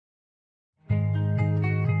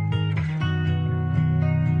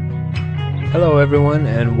Hello, everyone,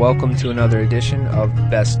 and welcome to another edition of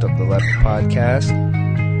Best of the Left podcast.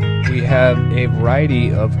 We have a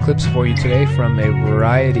variety of clips for you today from a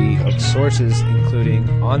variety of sources,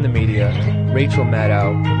 including On the Media, Rachel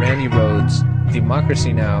Maddow, Randy Rhodes,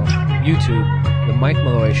 Democracy Now!, YouTube, The Mike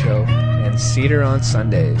Malloy Show, and Cedar on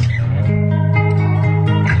Sundays.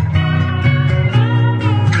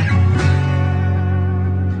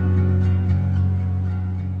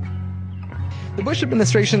 The Bush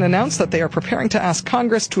administration announced that they are preparing to ask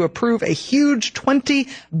Congress to approve a huge $20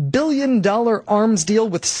 billion arms deal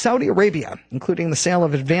with Saudi Arabia, including the sale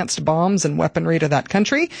of advanced bombs and weaponry to that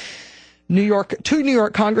country. Two New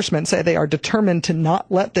York congressmen say they are determined to not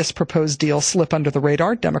let this proposed deal slip under the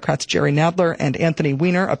radar. Democrats Jerry Nadler and Anthony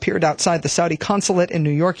Weiner appeared outside the Saudi consulate in New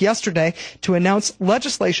York yesterday to announce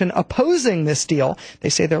legislation opposing this deal. They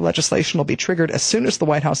say their legislation will be triggered as soon as the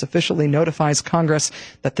White House officially notifies Congress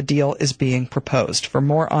that the deal is being proposed. For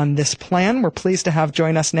more on this plan, we're pleased to have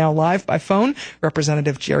join us now live by phone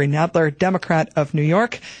Representative Jerry Nadler, Democrat of New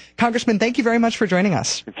York. Congressman, thank you very much for joining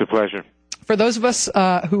us. It's a pleasure. For those of us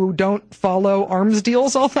who don't follow arms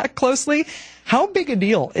deals all that closely, how big a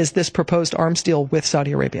deal is this proposed arms deal with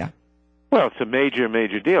Saudi Arabia? Well, it's a major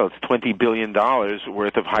deal. It's $20 billion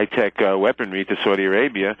worth of high-tech weaponry to Saudi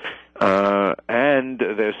Arabia. And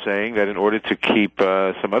they're saying that in order to keep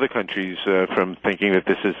some other countries from thinking that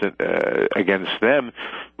this is against them,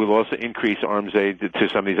 we'll also increase arms aid to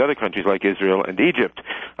some of these other countries like Israel and Egypt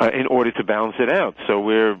in order to balance it out. So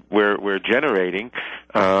we're generating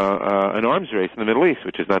an arms race in the Middle East,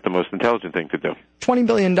 which is not the most intelligent thing to do. $20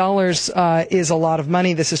 billion is a lot of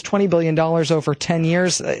money. This is $20 billion over 10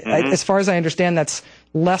 years. As far as I understand, that's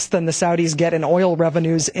less than the Saudis get in oil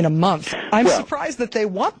revenues in a month. I'm surprised that they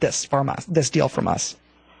want this from us, this deal from us.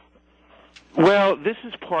 Well, this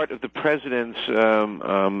is part of the president's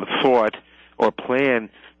thought or plan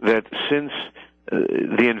that since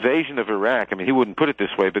the invasion of Iraq, I mean, he wouldn't put it this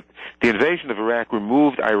way, but the invasion of Iraq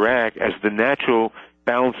removed Iraq as the natural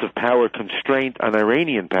balance of power constraint on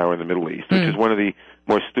Iranian power in the Middle East, which is one of the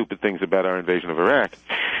more stupid things about our invasion of Iraq.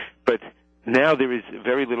 But now there is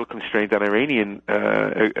very little constraint on Iranian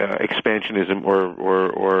expansionism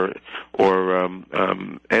or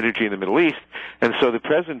energy in the Middle East, and so the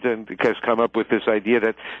president has come up with this idea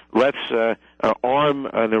that let's arm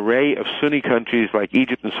an array of Sunni countries like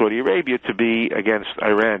Egypt and Saudi Arabia to be against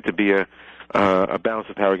Iran, to be a balance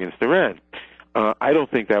of power against Iran. I don't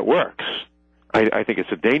think that works. I think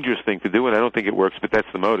it's a dangerous thing to do, and I don't think it works, but that's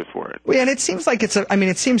the motive for it. And it seems like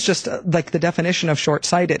it seems just like the definition of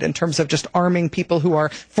short-sighted in terms of just arming people who are,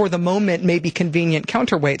 for the moment, maybe convenient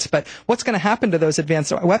counterweights. But what's going to happen to those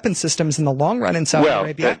advanced weapon systems in the long run in Saudi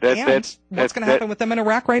Arabia? What's going to happen with them in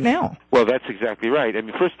Iraq right now? Well, that's exactly right. I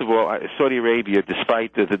mean, first of all, Saudi Arabia,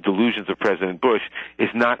 despite the delusions of President Bush, is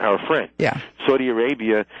not our friend. Yeah. Saudi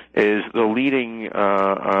Arabia is the leading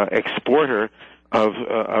exporter of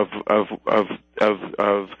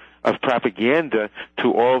propaganda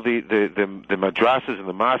to all the madrasas and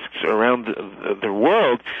the mosques around the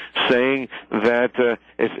world, saying that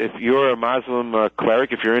if you're a Muslim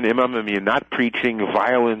cleric, if you're an imam and you're not preaching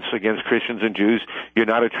violence against Christians and Jews, you're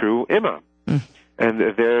not a true imam. And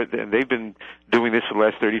they've been doing this for the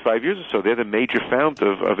last 35 years or so. They're the major fount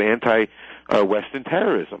of anti-Western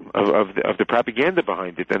terrorism, of the propaganda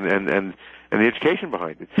behind it, and the education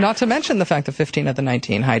behind it. Not to mention the fact that 15 of the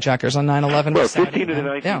 19 hijackers on 9/11 were Saudi. 15 of the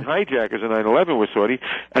 19 hijackers on 9/11 were Saudi,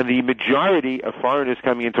 and the majority of foreigners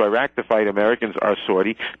coming into Iraq to fight Americans are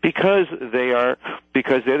Saudi because they're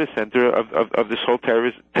the center of this whole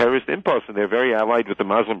terrorist impulse, and they're very allied with the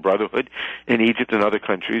Muslim Brotherhood in Egypt and other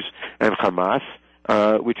countries, and Hamas,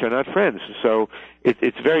 which are not friends. So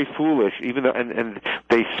it's very foolish, even though, and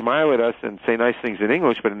they smile at us and say nice things in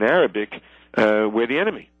English, but in Arabic, we're the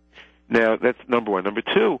enemy. Now, that's number one. Number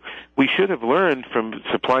two, we should have learned from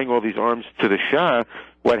supplying all these arms to the Shah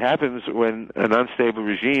what happens when an unstable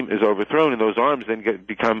regime is overthrown, and those arms then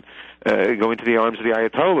go into the arms of the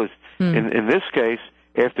Ayatollahs. In this case,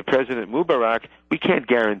 after President Mubarak, we can't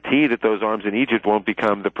guarantee that those arms in Egypt won't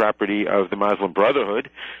become the property of the Muslim Brotherhood,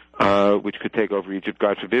 which could take over Egypt,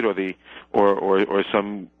 God forbid, or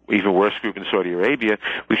some even worse group in Saudi Arabia.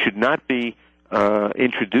 We should not be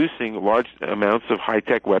introducing large amounts of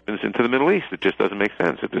high-tech weapons into the Middle East. It just doesn't make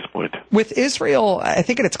sense at this point. With Israel, I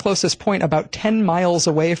think at its closest point, about 10 miles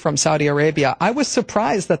away from Saudi Arabia, I was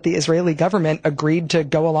surprised that the Israeli government agreed to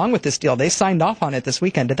go along with this deal. They signed off on it this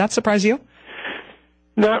weekend. Did that surprise you?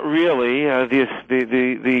 Not really.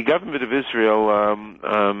 The government of Israel,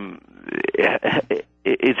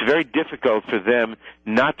 it's very difficult for them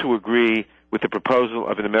not to agree with the proposal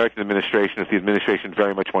of an American administration if the administration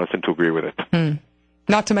very much wants them to agree with it.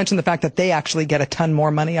 Not to mention the fact that they actually get a ton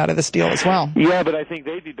more money out of this deal as well. Yeah, but I think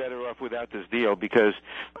they'd be better off without this deal because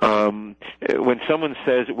when someone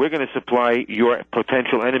says, we're going to supply your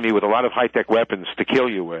potential enemy with a lot of high-tech weapons to kill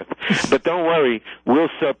you with, but don't worry, we'll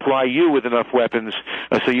supply you with enough weapons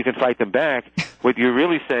so you can fight them back, what you're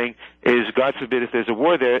really saying is, God forbid, if there's a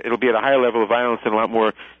war there, it'll be at a higher level of violence and a lot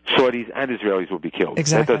more Saudis and Israelis will be killed.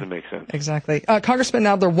 Exactly. That doesn't make sense. Exactly. Congressman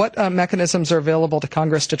Nadler, what mechanisms are available to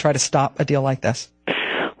Congress to try to stop a deal like this?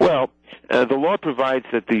 Well, the law provides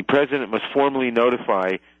that the president must formally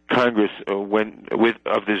notify Congress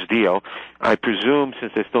of this deal. I presume,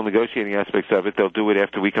 since they're still negotiating aspects of it, they'll do it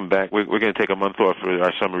after we come back. We're going to take a month off for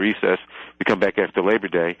our summer recess. We come back after Labor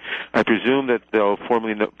Day. I presume that they'll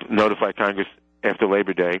formally notify Congress after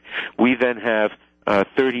Labor Day. We then have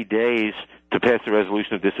 30 days to pass a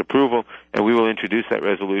resolution of disapproval, and we will introduce that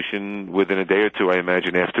resolution within a day or two, I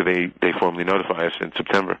imagine, after they formally notify us in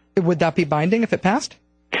September. Would that be binding if it passed?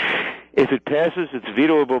 If it passes, it's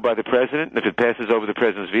vetoable by the president, and if it passes over the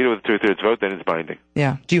president's veto with a two-thirds vote, then it's binding.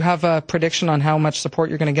 Yeah. Do you have a prediction on how much support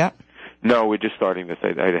you're going to get? No, we're just starting this. I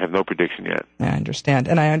have no prediction yet. Yeah, I understand.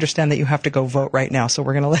 And I understand that you have to go vote right now, so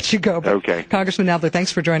we're going to let you go. But okay. Congressman Nadler,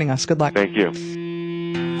 thanks for joining us. Good luck. Thank you.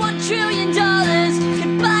 $1 trillion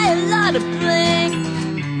could buy a lot of bling.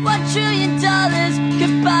 $1 trillion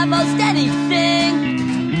could buy most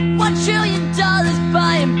anything. $1 trillion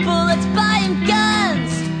buying bullets, buying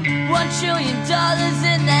guns. $1 trillion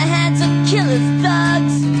in the hands of killers,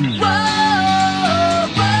 thugs. Whoa,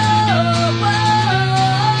 whoa, whoa.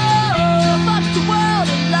 Fuck the world,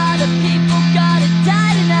 a lot of people gotta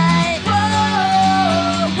die tonight.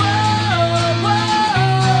 Whoa, whoa,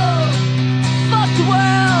 whoa. Fuck the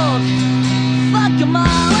world, fuck them all.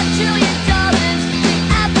 $1 trillion to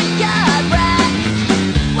Africa, Iraq.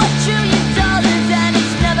 $1 trillion and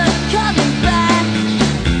it's never coming back.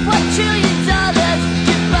 $1 trillion.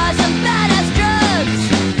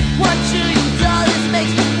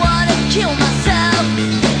 Kill myself.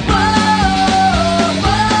 Whoa,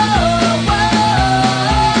 whoa, whoa.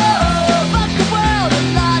 Fuck the world, a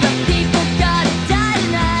lot of people gotta die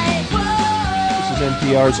tonight. Whoa. This is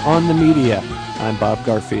NPR's On the Media. I'm Bob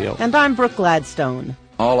Garfield. And I'm Brooke Gladstone.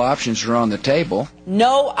 All options are on the table.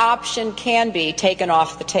 No option can be taken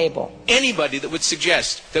off the table. Anybody that would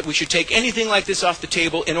suggest that we should take anything like this off the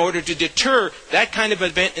table in order to deter that kind of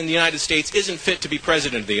event in the United States isn't fit to be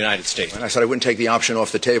president of the United States. And I said I wouldn't take the option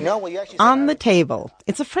off the table. No, on the table.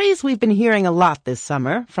 It's a phrase we've been hearing a lot this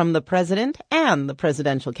summer from the president and the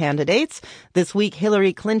presidential candidates. This week,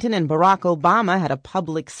 Hillary Clinton and Barack Obama had a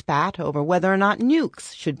public spat over whether or not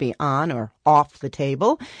nukes should be on or off the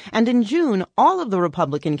table. And in June, all of the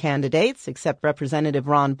Republican candidates, except Representative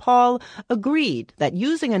Ron Paul, agreed that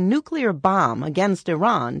using a nuclear bomb against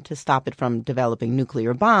Iran to stop it from developing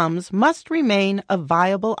nuclear bombs must remain a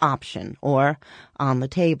viable option, or on the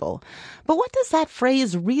table. But what does that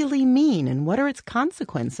phrase really mean, and what are its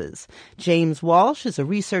consequences? James Walsh is a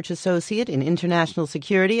research associate in international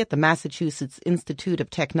security at the Massachusetts Institute of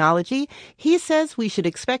Technology. He says we should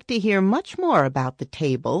expect to hear much more about the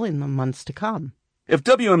table in the months to come. If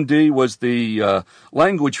WMD was the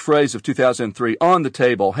language phrase of 2003, on the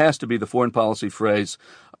table has to be the foreign policy phrase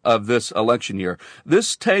of this election year.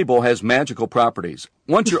 This table has magical properties.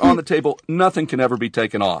 Once you're on the table, nothing can ever be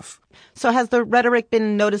taken off. So has the rhetoric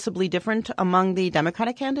been noticeably different among the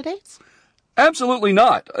Democratic candidates? Absolutely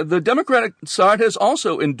not. The Democratic side has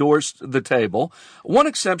also endorsed the table. One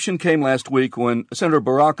exception came last week when Senator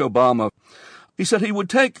Barack Obama, he said he would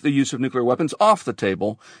take the use of nuclear weapons off the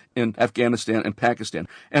table in Afghanistan and Pakistan.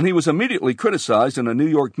 And he was immediately criticized in a New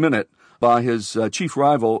York Minute by his chief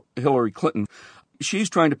rival, Hillary Clinton. She's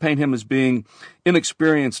trying to paint him as being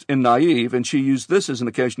inexperienced and naive, and she used this as an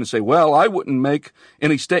occasion to say, well, I wouldn't make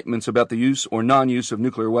any statements about the use or non-use of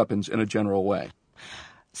nuclear weapons in a general way.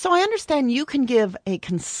 So I understand you can give a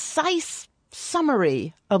concise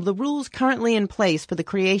summary of the rules currently in place for the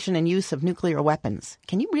creation and use of nuclear weapons.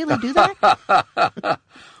 Can you really do that?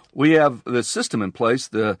 We have the system in place,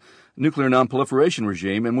 the nuclear nonproliferation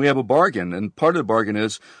regime, and we have a bargain. And part of the bargain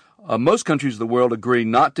is most countries of the world agree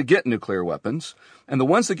not to get nuclear weapons. And the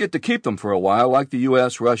ones that get to keep them for a while, like the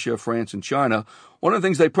U.S., Russia, France, and China, one of the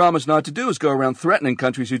things they promise not to do is go around threatening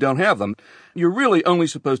countries who don't have them. You're really only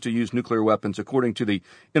supposed to use nuclear weapons, according to the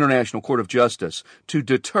International Court of Justice, to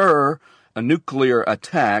deter a nuclear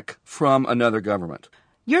attack from another government.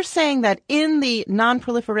 You're saying that in the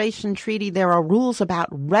Non-Proliferation Treaty there are rules about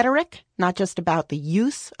rhetoric, not just about the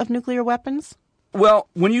use of nuclear weapons? Well,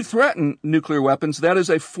 when you threaten nuclear weapons, that is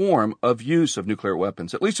a form of use of nuclear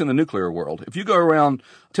weapons, at least in the nuclear world. If you go around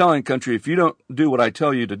telling a country, if you don't do what I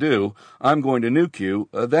tell you to do, I'm going to nuke you,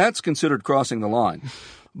 that's considered crossing the line.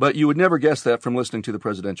 But you would never guess that from listening to the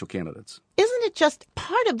presidential candidates. Isn't it just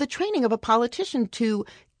part of the training of a politician to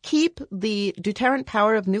keep the deterrent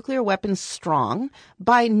power of nuclear weapons strong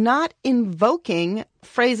by not invoking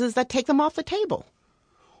phrases that take them off the table?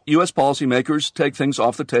 U.S. policymakers take things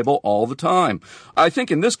off the table all the time. I think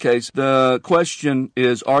in this case, the question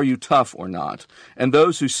is, are you tough or not? And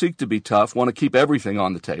those who seek to be tough want to keep everything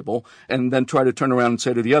on the table and then try to turn around and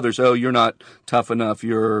say to the others, oh, you're not tough enough,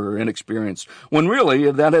 you're inexperienced. When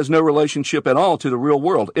really, that has no relationship at all to the real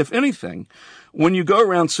world. If anything, when you go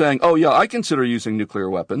around saying, oh, yeah, I consider using nuclear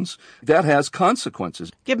weapons, that has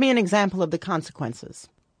consequences. Give me an example of the consequences.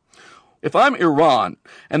 If I'm Iran,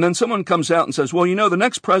 and then someone comes out and says, well, you know, the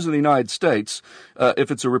next president of the United States,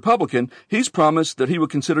 if it's a Republican, he's promised that he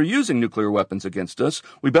would consider using nuclear weapons against us.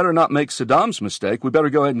 We better not make Saddam's mistake. We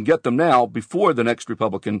better go ahead and get them now before the next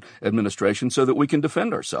Republican administration so that we can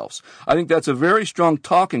defend ourselves. I think that's a very strong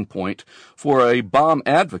talking point for a bomb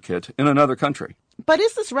advocate in another country. But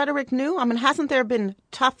is this rhetoric new? I mean, hasn't there been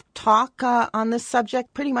tough talk on this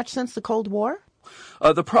subject pretty much since the Cold War?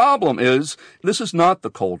 The problem is, this is not the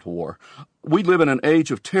Cold War. We live in an age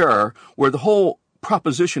of terror where the whole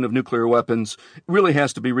proposition of nuclear weapons really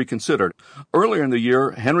has to be reconsidered. Earlier in the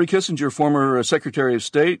year, Henry Kissinger, former Secretary of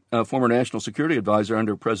State, former National Security Advisor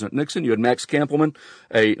under President Nixon. You had Max Kampelman,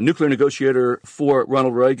 a nuclear negotiator for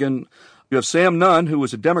Ronald Reagan. You have Sam Nunn, who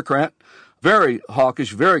was a Democrat, very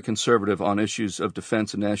hawkish, very conservative on issues of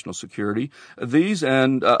defense and national security. These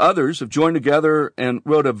and others have joined together and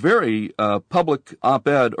wrote a very public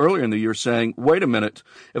op-ed earlier in the year saying, wait a minute,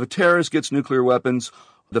 if a terrorist gets nuclear weapons,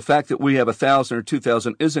 the fact that we have 1,000 or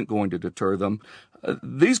 2,000 isn't going to deter them.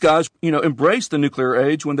 These guys, embraced the nuclear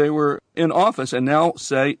age when they were in office and now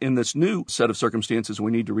say in this new set of circumstances,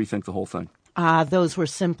 we need to rethink the whole thing. Those were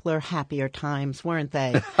simpler, happier times, weren't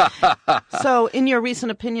they? So in your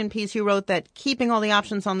recent opinion piece, you wrote that keeping all the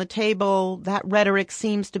options on the table, that rhetoric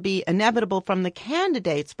seems to be inevitable from the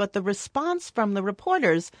candidates, but the response from the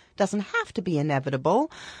reporters doesn't have to be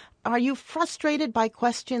inevitable. Are you frustrated by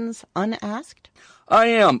questions unasked? I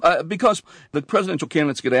am, because the presidential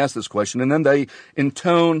candidates get asked this question, and then they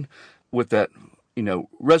intone with that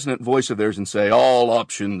resonant voice of theirs and say, all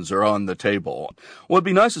options are on the table. Well, it'd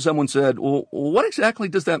be nice if someone said, well, what exactly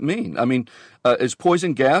does that mean? I mean, is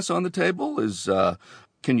poison gas on the table?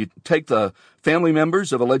 Can you take the family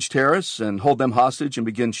members of alleged terrorists and hold them hostage and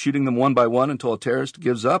begin shooting them one by one until a terrorist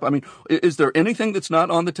gives up? I mean, is there anything that's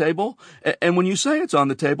not on the table? And when you say it's on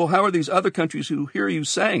the table, how are these other countries who hear you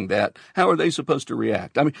saying that, how are they supposed to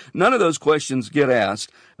react? I mean, none of those questions get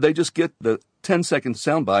asked. They just get the 10-second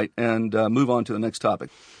soundbite and move on to the next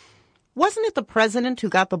topic. Wasn't it the president who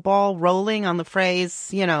got the ball rolling on the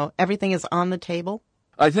phrase, everything is on the table?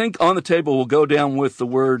 I think on the table will go down with the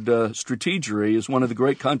word strategery as one of the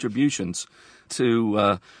great contributions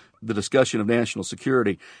to the discussion of national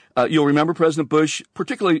security. You'll remember President Bush,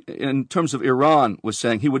 particularly in terms of Iran, was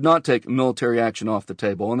saying he would not take military action off the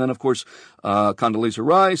table. And then, of course, Condoleezza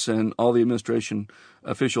Rice and all the administration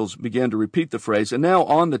officials began to repeat the phrase. And now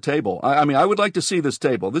on the table, I would like to see this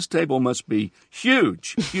table. This table must be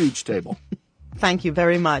huge, huge table. Thank you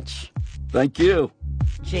very much. Thank you.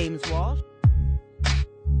 James Walsh.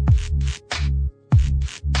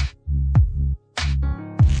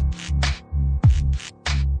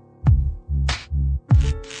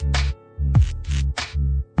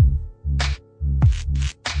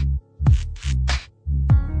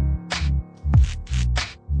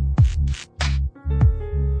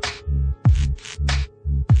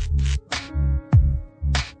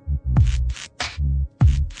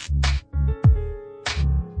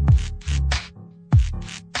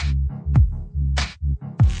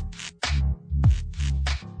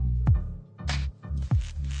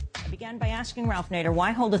 By asking Ralph Nader,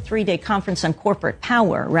 why hold a 3-day conference on corporate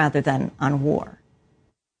power rather than on war?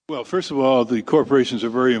 Well, first of all, the corporations are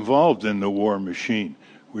very involved in the war machine.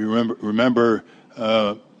 We remember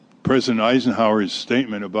President Eisenhower's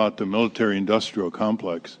statement about the military-industrial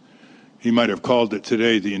complex. He might have called it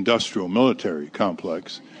today the industrial-military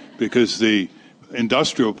complex, because the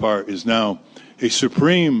industrial part is now a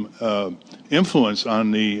supreme influence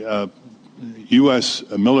on the U.S.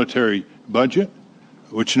 military budget,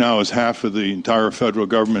 which now is half of the entire federal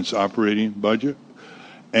government's operating budget,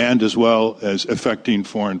 and as well as affecting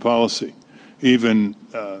foreign policy. Even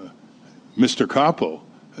Mr. Koppel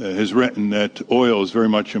has written that oil is very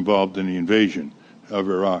much involved in the invasion of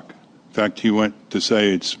Iraq. In fact, he went to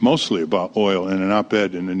say it's mostly about oil in an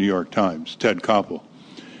op-ed in the New York Times, Ted Koppel.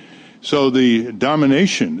 So the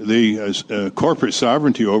domination, the corporate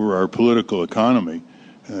sovereignty over our political economy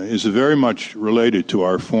is very much related to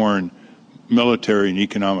our foreign military and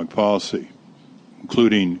economic policy,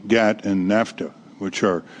 including GATT and NAFTA, which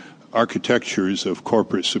are architectures of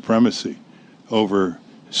corporate supremacy over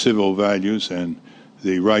civil values and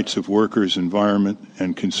the rights of workers, environment,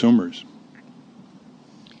 and consumers.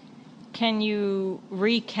 Can you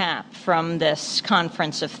recap from this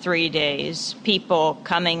conference of 3 days, people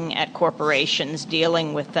coming at corporations,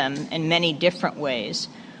 dealing with them in many different ways,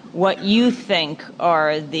 what you think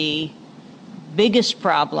are the biggest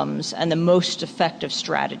problems and the most effective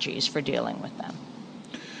strategies for dealing with them?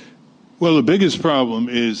 Well, the biggest problem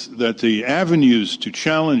is that the avenues to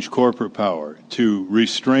challenge corporate power, to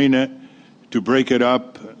restrain it, to break it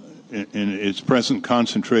up in its present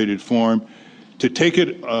concentrated form, to take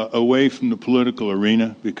it away from the political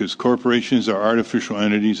arena, because corporations are artificial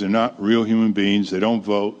entities. They're not real human beings. They don't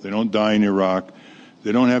vote. They don't die in Iraq.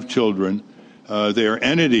 They don't have children. They are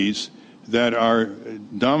entities that are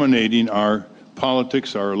dominating our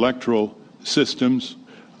politics, our electoral systems,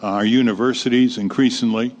 our universities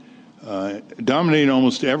increasingly, dominating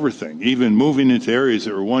almost everything, even moving into areas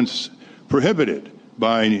that were once prohibited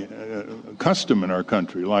by custom in our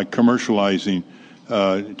country, like commercializing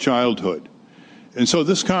childhood. And so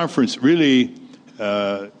this conference really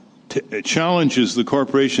challenges the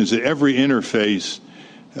corporations at every interface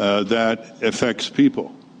that affects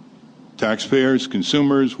people: taxpayers,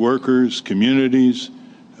 consumers, workers, communities,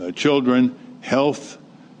 children, health,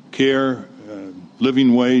 care,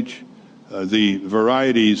 living wage, the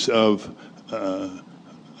varieties of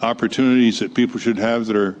opportunities that people should have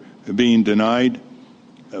that are being denied.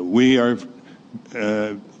 We are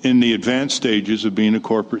in the advanced stages of being a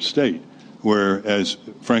corporate state, where, as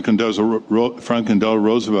Franklin Delano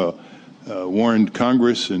Roosevelt warned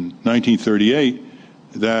Congress in 1938,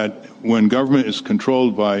 that when government is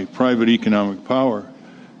controlled by private economic power,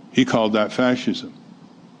 he called that fascism.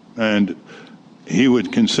 And he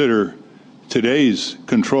would consider today's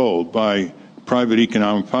control by private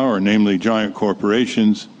economic power, namely giant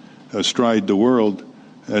corporations astride the world,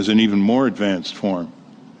 as an even more advanced form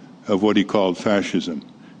of what he called fascism: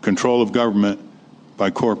 control of government by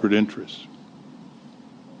corporate interests.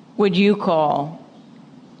 Would you call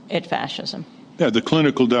it fascism? Yeah, the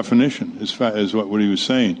clinical definition is what he was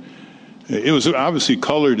saying. It was obviously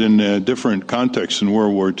colored in different contexts in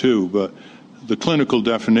World War II, but the clinical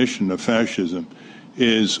definition of fascism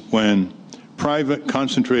is when private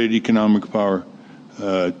concentrated economic power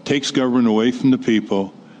takes government away from the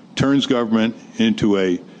people, turns government into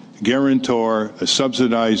a guarantor, a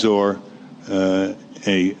subsidizor,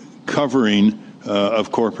 a covering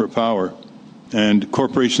of corporate power. And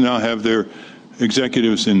corporations now have their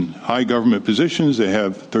executives in high government positions. They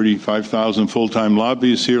have 35,000 full-time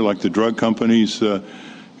lobbyists here, like the drug companies,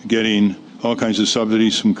 getting all kinds of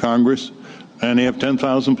subsidies from Congress. And they have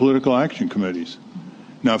 10,000 political action committees.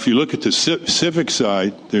 Now, if you look at the civic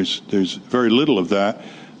side, there's very little of that,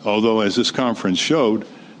 although, as this conference showed,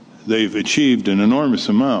 they've achieved an enormous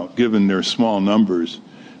amount, given their small numbers.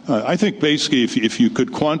 I think basically if you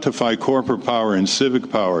could quantify corporate power and civic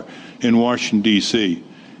power in Washington, D.C.,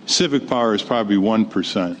 civic power is probably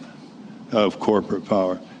 1% of corporate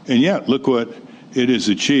power. And yet, look what it has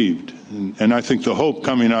achieved. And I think the hope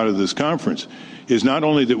coming out of this conference is not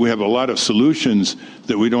only that we have a lot of solutions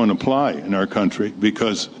that we don't apply in our country,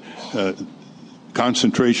 because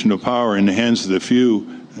concentration of power in the hands of the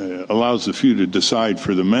few allows the few to decide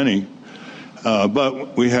for the many,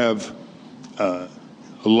 but we have a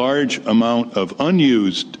large amount of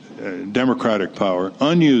unused democratic power,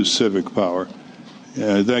 unused civic power,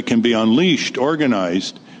 that can be unleashed,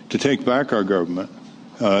 organized to take back our government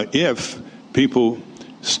if people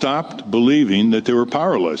stopped believing that they were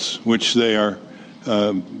powerless, which they are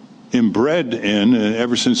inbred in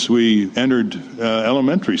ever since we entered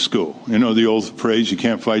elementary school. You know the old phrase, you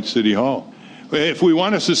can't fight City Hall. If we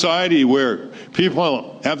want a society where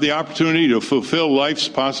people have the opportunity to fulfill life's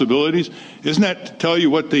possibilities, isn't that to tell you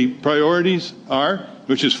what the priorities are,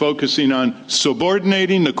 which is focusing on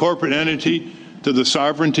subordinating the corporate entity to the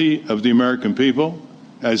sovereignty of the American people,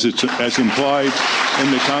 as implied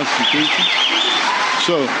in the Constitution,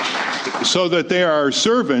 so that they are our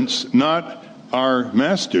servants, not our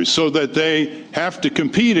masters, so that they have to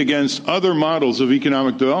compete against other models of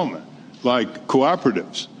economic development, like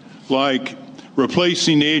cooperatives, like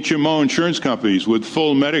replacing the HMO insurance companies with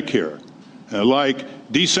full Medicare, like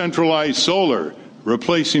decentralized solar,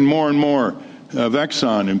 replacing more and more of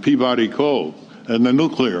Exxon and Peabody Coal and the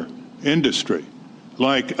nuclear industry,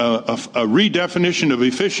 like a redefinition of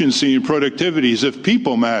efficiency and productivity as if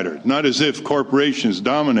people mattered, not as if corporations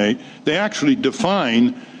dominate. They actually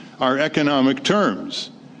define our economic terms.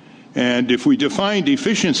 And if we defined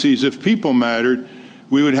efficiency as if people mattered,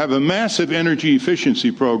 we would have a massive energy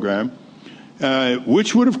efficiency program,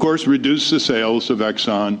 which would, of course, reduce the sales of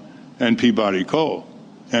Exxon and Peabody Coal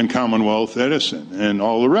and Commonwealth Edison and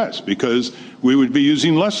all the rest, because we would be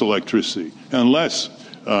using less electricity and less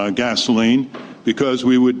gasoline, because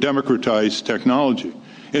we would democratize technology.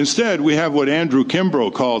 Instead, we have what Andrew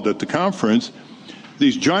Kimbrough called at the conference,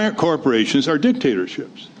 these giant corporations are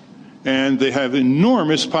dictatorships, and they have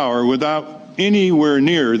enormous power without anywhere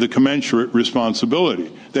near the commensurate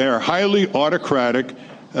responsibility. They are highly autocratic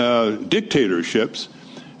dictatorships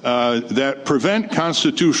that prevent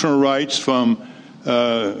constitutional rights from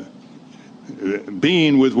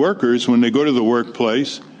being with workers when they go to the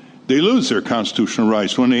workplace. They lose their constitutional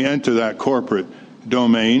rights when they enter that corporate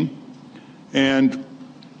domain. And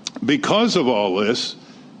because of all this,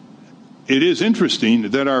 it is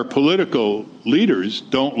interesting that our political leaders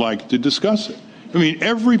don't like to discuss it. I mean,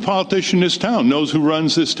 every politician in this town knows who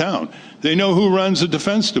runs this town. They know who runs the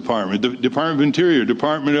Defense Department, the Department of Interior,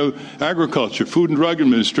 Department of Agriculture, Food and Drug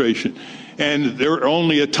Administration. And there are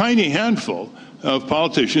only a tiny handful of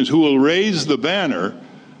politicians who will raise the banner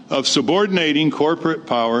of subordinating corporate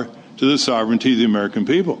power to the sovereignty of the American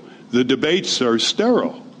people. The debates are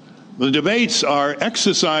sterile. The debates are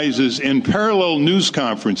exercises in parallel news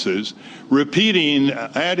conferences, repeating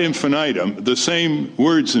ad infinitum the same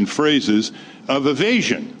words and phrases of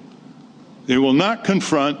evasion. They will not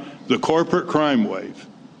confront the corporate crime wave.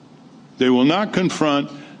 They will not confront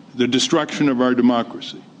the destruction of our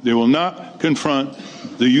democracy. They will not confront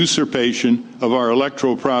the usurpation of our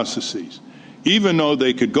electoral processes, even though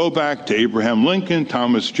they could go back to Abraham Lincoln,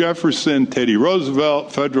 Thomas Jefferson, Teddy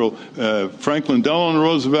Roosevelt, Franklin Delano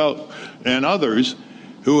Roosevelt, and others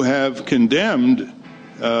who have condemned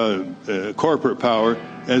corporate power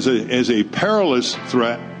as a perilous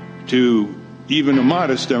threat to even a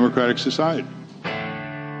modest democratic society.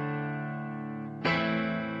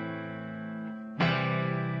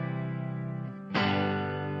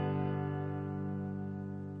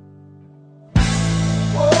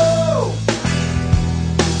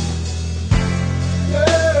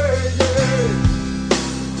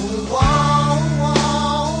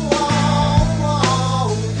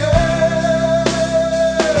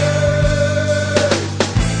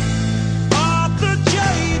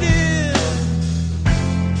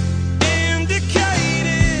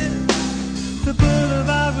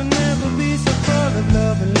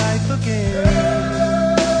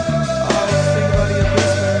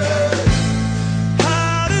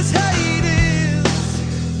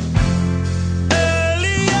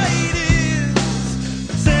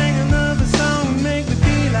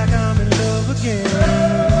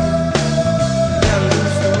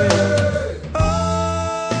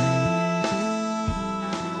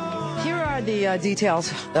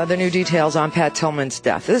 The new details on Pat Tillman's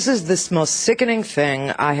death. This is the most sickening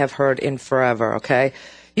thing I have heard in forever, okay?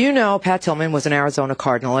 You know, Pat Tillman was an Arizona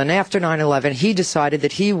Cardinal, and after 9/11, he decided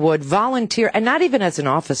that he would volunteer, and not even as an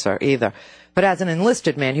officer either, but as an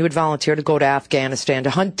enlisted man, he would volunteer to go to Afghanistan to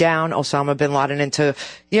hunt down Osama bin Laden and to,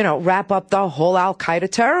 wrap up the whole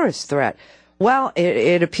al-Qaeda terrorist threat. Well,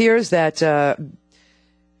 it appears that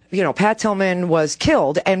Pat Tillman was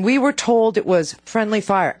killed, and we were told it was friendly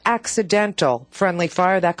fire, accidental friendly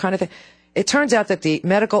fire, that kind of thing. It turns out that the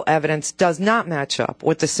medical evidence does not match up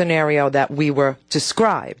with the scenario that we were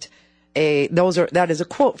described. That is a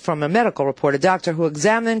quote from a medical report. A doctor who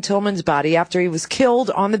examined Tillman's body after he was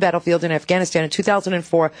killed on the battlefield in Afghanistan in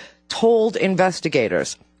 2004 told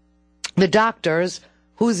investigators. The doctors,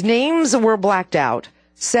 whose names were blacked out,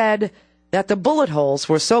 said that the bullet holes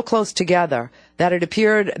were so close together that it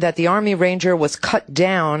appeared that the Army Ranger was cut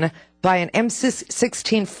down by an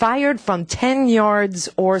M16 fired from 10 yards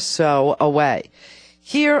or so away.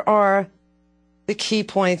 Here are the key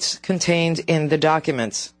points contained in the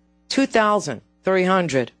documents.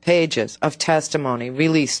 2,300 pages of testimony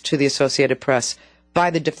released to the Associated Press by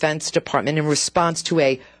the Defense Department in response to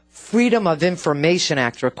a Freedom of Information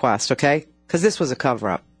Act request, okay? Because this was a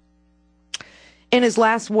cover-up. In his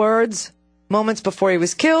last words, moments before he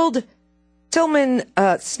was killed, Tillman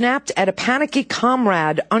snapped at a panicky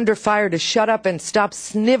comrade under fire to shut up and stop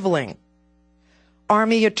sniveling.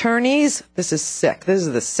 Army attorneys, this is sick, this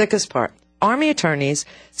is the sickest part. Army attorneys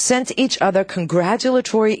sent each other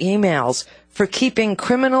congratulatory emails for keeping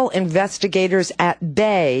criminal investigators at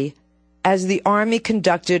bay as the Army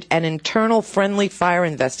conducted an internal friendly fire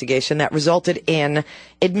investigation that resulted in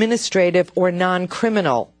administrative or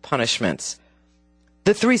non-criminal punishments.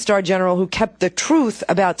 the three-star general who kept the truth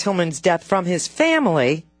about Tillman's death from his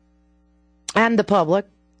family and the public,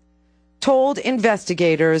 told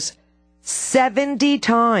investigators 70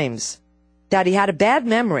 times that he had a bad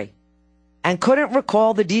memory and couldn't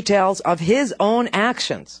recall the details of his own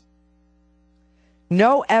actions.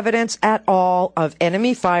 No evidence at all of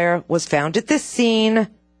enemy fire was found at the scene.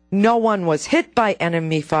 No one was hit by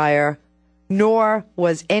enemy fire, nor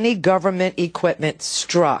was any government equipment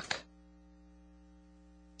struck.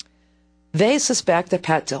 They suspect that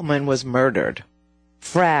Pat Tillman was murdered,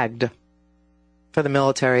 fragged. For the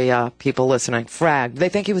military people listening, fragged. They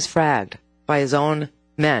think he was fragged by his own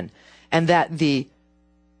men, and that the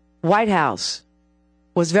White House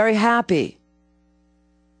was very happy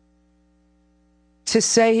to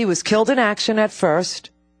say he was killed in action at first,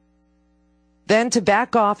 then to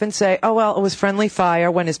back off and say, oh, well, it was friendly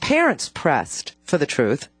fire when his parents pressed for the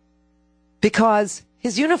truth because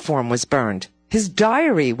his uniform was burned. His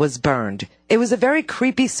diary was burned. It was a very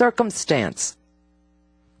creepy circumstance.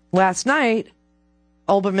 Last night,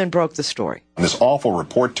 Olbermann broke the story. This awful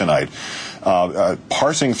report tonight,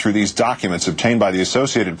 parsing through these documents obtained by the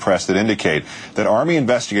Associated Press that indicate that Army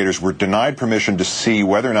investigators were denied permission to see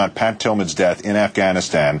whether or not Pat Tillman's death in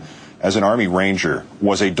Afghanistan as an Army Ranger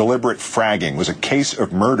was a deliberate fragging, was a case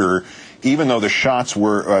of murder, even though the shots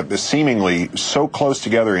were seemingly so close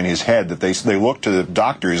together in his head that they looked to the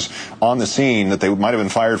doctors on the scene that they might have been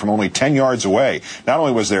fired from only 10 yards away. Not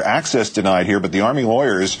only was their access denied here, but the Army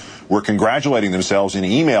lawyers were congratulating themselves in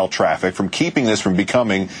email traffic from keeping this from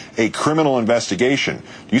becoming a criminal investigation.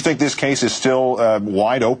 Do you think this case is still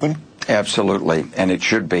wide open? Absolutely, and it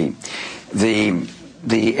should be.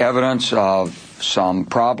 The evidence of some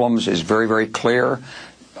problems is very, very clear.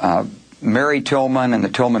 Mary Tillman and the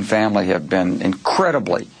Tillman family have been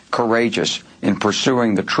incredibly courageous in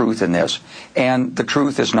pursuing the truth in this, and the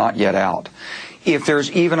truth is not yet out. If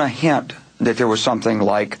there's even a hint that there was something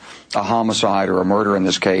like a homicide or a murder in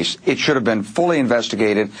this case, it should have been fully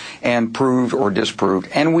investigated and proved or disproved.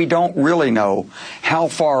 And we don't really know how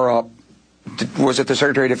far up. Was it the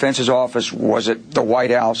Secretary of Defense's office? Was it the White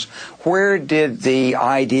House? Where did the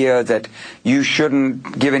idea that you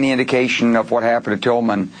shouldn't give any indication of what happened to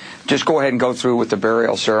Tillman, just go ahead and go through with the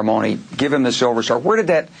burial ceremony, give him the Silver Star,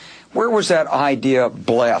 where was that idea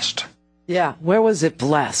blessed? Yeah, where was it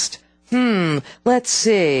blessed? Let's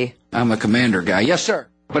see. I'm a commander guy. Yes, sir.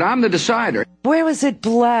 But I'm the decider. Where was it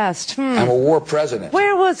blessed? I'm a war president.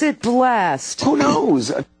 Where was it blessed? Who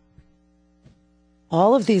knows?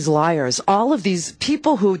 All of these liars, all of these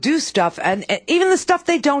people who do stuff, and even the stuff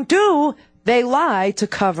they don't do, they lie to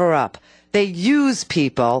cover up. They use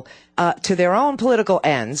people to their own political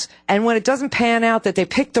ends, and when it doesn't pan out that they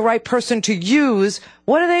pick the right person to use,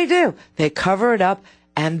 what do? They cover it up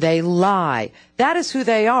and they lie. That is who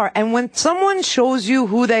they are. And when someone shows you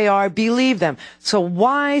who they are, believe them. So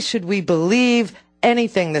why should we believe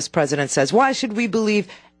anything this president says? Why should we believe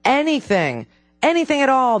anything at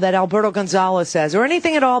all that Alberto Gonzales says, or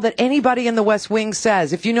anything at all that anybody in the West Wing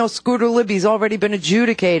says? If you know Scooter Libby's already been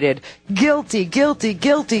adjudicated guilty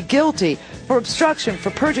for obstruction, for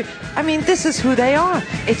perjury. I mean, this is who they are.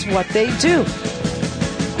 It's what they do.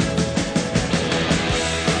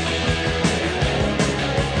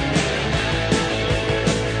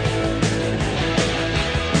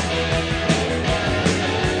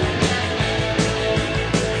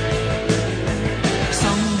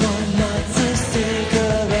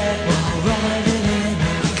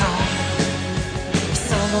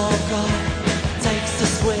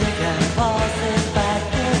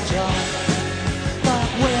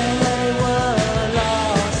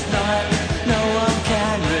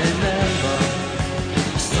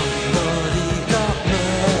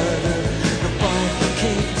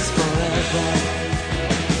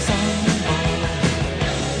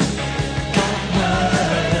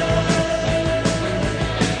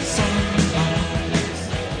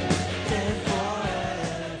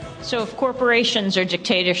 So if corporations are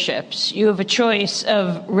dictatorships, you have a choice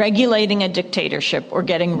of regulating a dictatorship or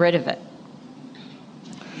getting rid of it.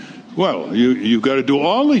 Well, you've got to do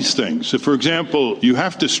all these things. So, for example, you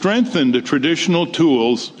have to strengthen the traditional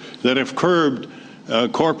tools that have curbed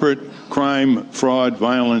corporate crime, fraud,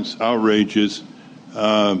 violence, outrages,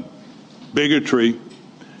 bigotry.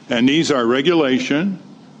 And these are regulation,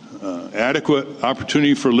 adequate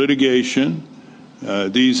opportunity for litigation.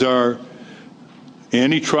 These are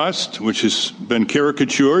antitrust, which has been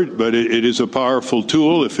caricatured, but it is a powerful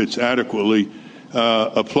tool if it's adequately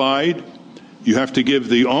applied. You have to give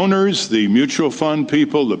the owners, the mutual fund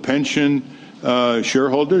people, the pension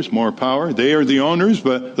shareholders more power. They are the owners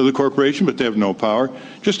of the corporation, but they have no power.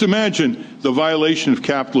 Just imagine the violation of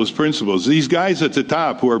capitalist principles. These guys at the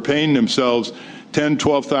top who are paying themselves $10,000,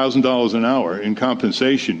 $12,000 an hour in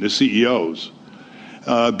compensation, the CEOs,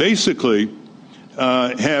 basically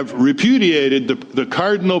have repudiated the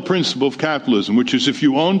cardinal principle of capitalism, which is if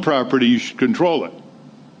you own property, you should control it.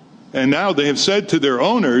 And now they have said to their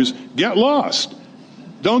owners, get lost.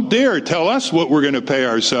 Don't dare tell us what we're going to pay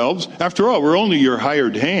ourselves. After all, we're only your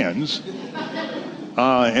hired hands.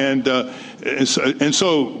 And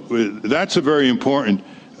so that's a very important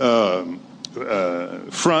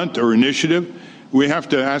front or initiative. We have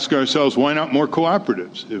to ask ourselves, why not more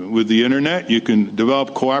cooperatives? With the internet, you can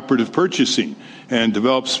develop cooperative purchasing and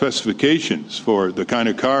develop specifications for the kind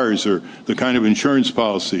of cars or the kind of insurance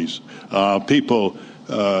policies people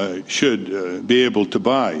should be able to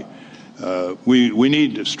buy. We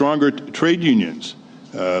need stronger trade unions.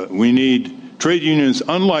 We need trade unions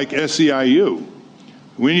unlike SEIU.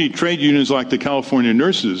 We need trade unions like the California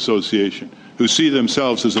Nurses Association, who see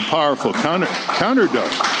themselves as a powerful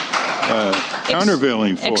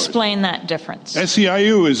countervailing force. Explain that difference.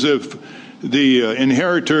 SEIU is the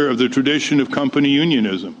inheritor of the tradition of company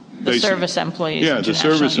unionism. The service employees. Yeah, the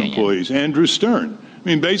service employees. Andrew Stern. I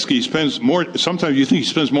mean, basically, he spends sometimes you think he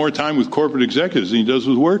spends more time with corporate executives than he does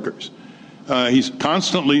with workers. He's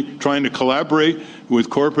constantly trying to collaborate with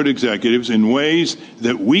corporate executives in ways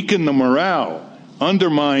that weaken the morale,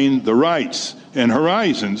 undermine the rights and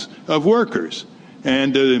horizons of workers.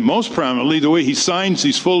 And most prominently, the way he signs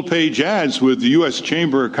these full-page ads with the U.S.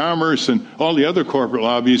 Chamber of Commerce and all the other corporate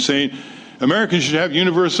lobbyists saying, Americans should have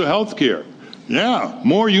universal health care. Yeah,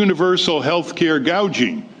 more universal health care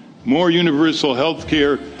gouging, more universal health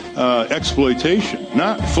care exploitation,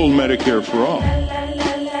 not full Medicare for all.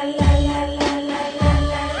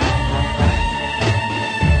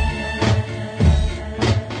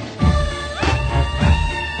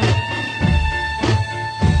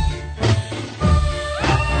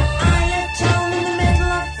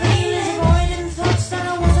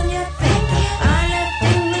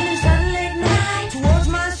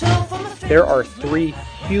 There are 3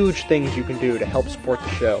 huge things you can do to help support the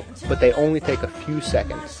show, but they only take a few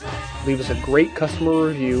seconds. Leave us a great customer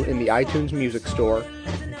review in the iTunes Music Store,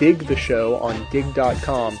 dig the show on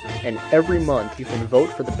dig.com, and every month you can vote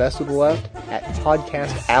for the Best of the Left at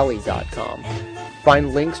podcastalley.com.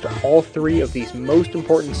 Find links to all 3 of these most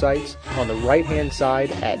important sites on the right-hand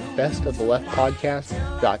side at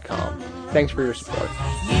bestoftheleftpodcast.com. Thanks for your support.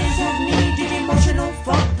 Years of needed emotional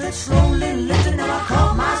thought that slowly lived and now I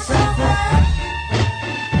call myself up.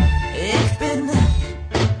 It's been,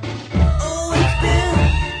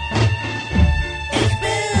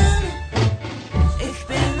 it's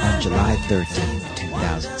been. On July 13,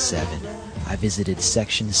 2007, I visited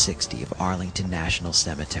Section 60 of Arlington National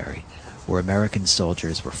Cemetery, where American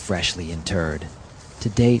soldiers were freshly interred. To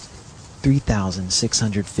date,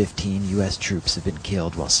 3,615 U.S. troops have been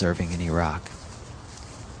killed while serving in Iraq.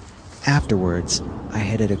 Afterwards, I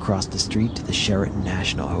headed across the street to the Sheraton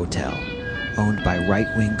National Hotel, owned by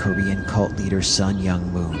right-wing Korean cult leader Sun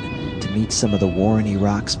Myung Moon, to meet some of the war in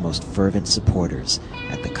Iraq's most fervent supporters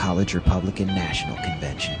at the College Republican National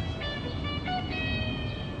Convention.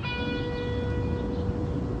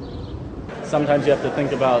 Sometimes you have to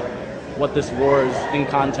think about what this war is in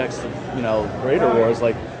context of, greater wars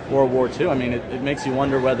like World War II. I mean, it makes you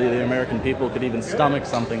wonder whether the American people could even stomach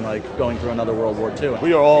something like going through another World War II.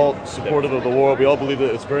 We are all supportive of the war. We all believe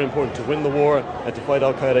that it's very important to win the war and to fight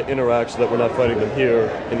Al-Qaeda in Iraq so that we're not fighting them here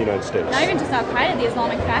in the United States. Not even just Al-Qaeda, the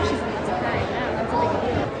Islamic fascism that's occurring now. That's a big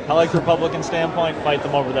deal. I like the Republican standpoint, fight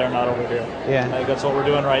them over there, not over here. Yeah. I think that's what we're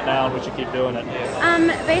doing right now, and we should keep doing it.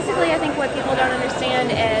 Basically, I think what people don't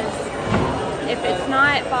understand is if it's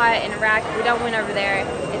not fought in Iraq, if we don't win over there,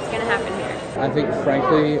 it's going to happen here. I think,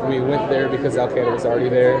 frankly, we went there because Al-Qaeda was already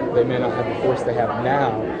there. They may not have the force they have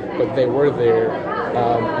now, but they were there.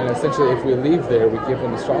 And essentially, if we leave there, we give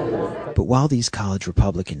them a stronghold. But while these college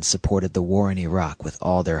Republicans supported the war in Iraq with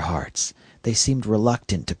all their hearts, they seemed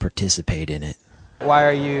reluctant to participate in it. Why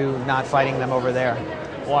are you not fighting them over there?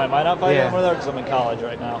 Why am I not fighting them over there? Because I'm in college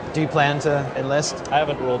right now. Do you plan to enlist? I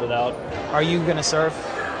haven't ruled it out. Are you going to serve?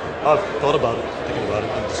 I've thought about it, thinking about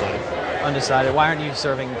it, undecided. Undecided. Why aren't you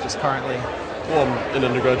serving just currently? Well, I'm an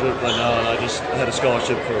undergraduate right now, and I had a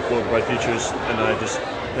scholarship for Global Bright Futures, and I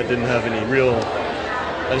didn't have any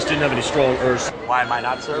strong urge. Why am I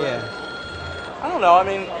not serving? Yeah. I don't know. I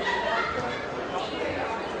mean,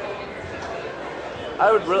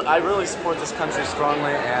 I really support this country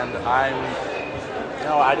strongly, and I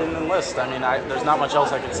didn't enlist. I mean, there's not much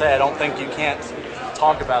else I can say. I don't think you can't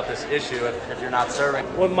talk about this issue if you're not serving.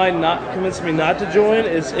 What might not convince me not to join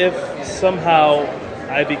is if somehow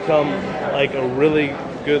I become like a really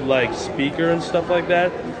good like speaker and stuff like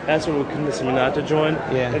that. That's what would convince me not to join.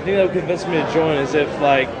 Yeah. The thing that would convince me to join is if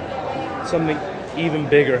like something even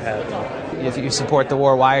bigger happened. If you support the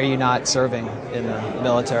war, why are you not serving in the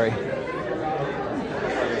military?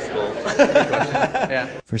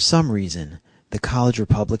 For some reason, the college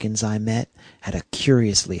Republicans I met had a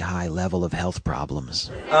curiously high level of health problems.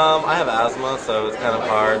 I have asthma, so it's kind of a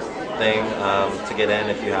hard thing to get in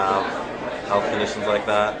if you have health conditions like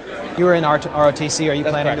that. You were in ROTC. Are you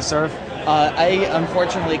planning to serve? I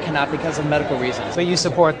unfortunately cannot because of medical reasons. But you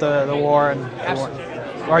support the war and Absolutely.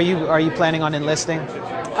 Are you planning on enlisting?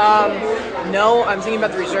 No, I'm thinking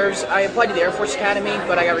about the reserves. I applied to the Air Force Academy,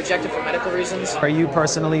 but I got rejected for medical reasons. Are you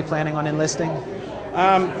personally planning on enlisting?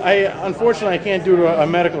 Unfortunately, I can't due to a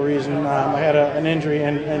medical reason. I had an injury,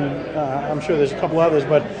 and I'm sure there's a couple others,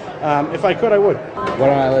 but if I could, I would. What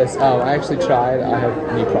on my list? I actually tried. I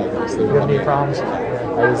have knee problems. You have knee problems?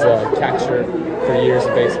 I was a catcher for years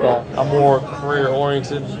in baseball. I'm more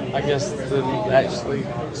career-oriented, I guess, than actually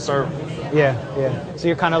serving. Yeah. So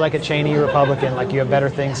you're kind of like a Cheney Republican, like you have better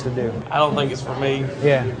things to do. I don't think it's for me.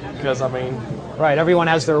 Yeah. Because, I mean... Right, everyone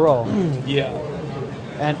has their role. Yeah.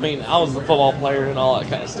 And I mean, I was a football player and all that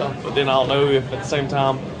kind of stuff, but then I don't know if at the same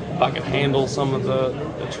time if I can handle some of the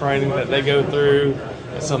training that they go through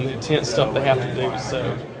and some of the intense stuff they have to do,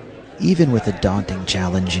 so... Even with a daunting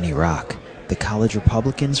challenge in Iraq, the college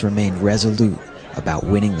Republicans remained resolute about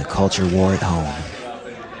winning the culture war at home.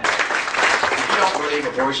 If you don't believe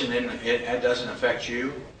abortion it doesn't affect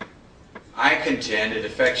you, I contend it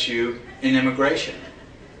affects you in immigration.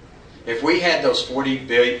 If we had those 40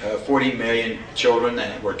 million children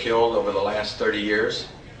that were killed over the last 30 years,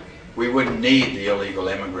 we wouldn't need the illegal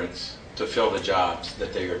immigrants to fill the jobs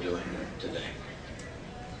that they are doing today.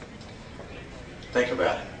 Think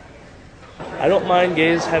about it. I don't mind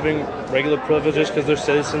gays having regular privileges because they're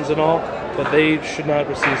citizens and all, but they should not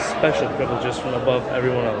receive special privileges from above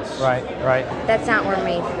everyone else. Right. That's not what we're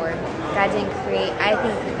made for. God didn't create, I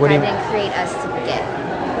think What God do you- didn't create us to get.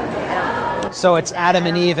 So it's Adam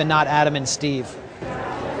and Eve and not Adam and Steve.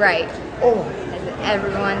 Right.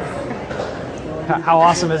 Everyone's. How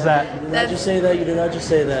awesome is that? Did I just say that? You did not just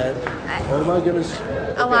say that. Oh my goodness.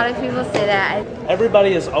 A lot of people say that.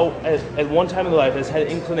 Everybody is at one time in their life has had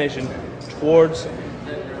inclination towards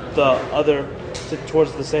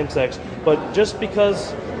towards the same sex. But just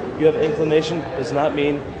because you have inclination does not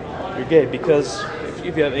mean you're gay. Because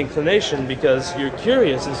if you have inclination because you're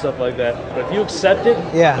curious and stuff like that, but if you accept it,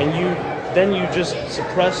 then you just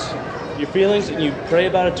suppress your feelings and you pray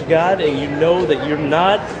about it to God, and you know that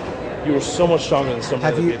you are so much stronger than some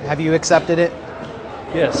other people. Have you accepted it?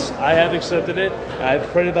 Yes, I have accepted it. I've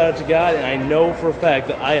prayed about it to God, and I know for a fact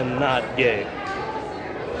that I am not gay.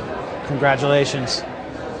 Congratulations.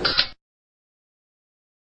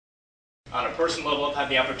 On a personal level, I've had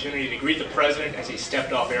the opportunity to greet the President as he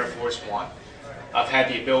stepped off Air Force One. I've had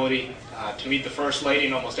the ability to meet the First Lady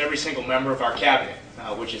and almost every single member of our cabinet,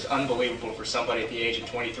 which is unbelievable for somebody at the age of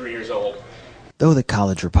 23 years old. Though the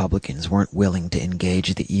college Republicans weren't willing to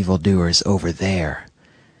engage the evildoers over there,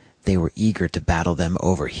 they were eager to battle them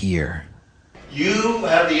over here. You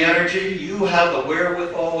have the energy, you have the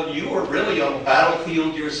wherewithal, you are really on the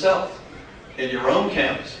battlefield yourself in your own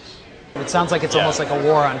campuses. It sounds like it's almost like a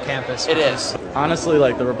war on campus. It is. Honestly,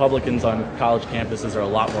 like the Republicans on college campuses are a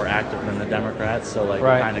lot more active than the Democrats, so like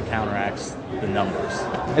Right. it kind of counteracts the numbers.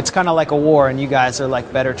 It's kind of like a war, and you guys are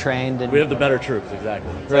like better trained. And We have the better troops,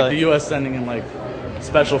 exactly. It's Really? like the U.S. sending in like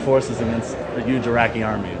special forces against a huge Iraqi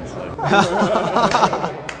army. It's like...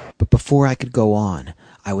 But before I could go on,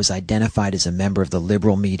 I was identified as a member of the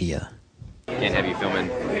liberal media. Can't have you filming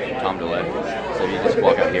Tom DeLay. So you just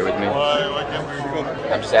walk out here with me.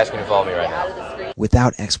 I'm just asking you to follow me right now.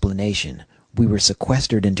 Without explanation, we were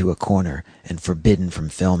sequestered into a corner and forbidden from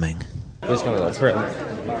filming. Please come with us.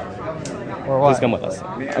 Or what? Please come with us.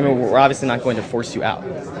 I mean, we're obviously not going to force you out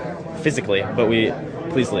physically, but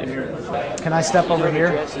please leave. Can I step over here?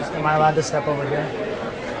 Am I allowed to step over here?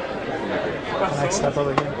 Can I step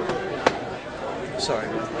over here? Sorry.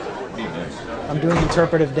 I'm doing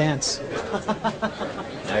interpretive dance.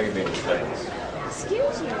 Now you're being disturbed.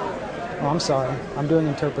 Excuse you. Oh, I'm sorry. I'm doing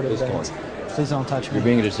interpretive dance. Please don't touch me. You're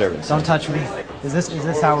being a disturbance. Don't touch me. Is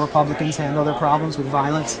this how Republicans handle their problems, with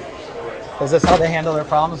violence? Is this how they handle their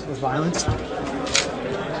problems, with violence?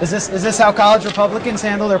 Is this how college Republicans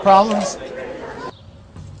handle their problems?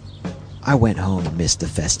 I went home and missed the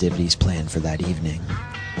festivities planned for that evening.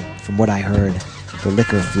 From what I heard, the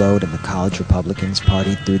liquor flowed and the college Republicans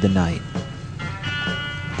partied through the night.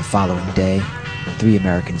 The following day, 3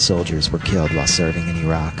 American soldiers were killed while serving in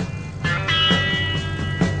Iraq.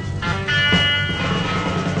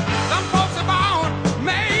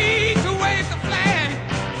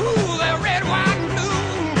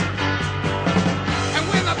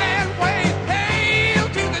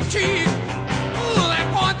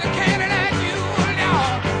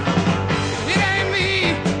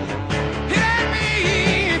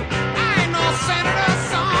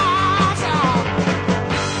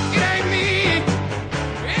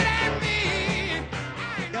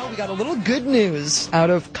 A little good news out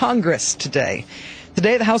of Congress today.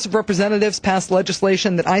 Today, the House of Representatives passed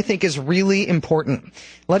legislation that I think is really important.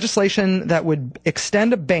 Legislation that would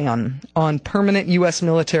extend a ban on permanent U.S.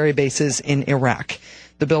 military bases in Iraq.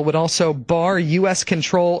 The bill would also bar U.S.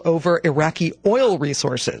 control over Iraqi oil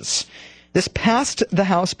resources. This passed the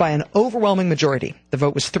House by an overwhelming majority. The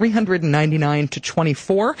vote was 399 to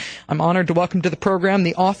 24. I'm honored to welcome to the program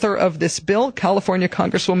the author of this bill, California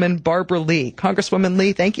Congresswoman Barbara Lee. Congresswoman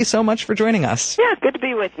Lee, thank you so much for joining us. Yeah, good to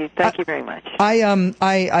be with you. Thank you very much.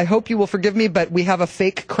 I hope you will forgive me, but we have a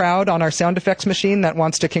fake crowd on our sound effects machine that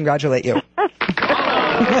wants to congratulate you.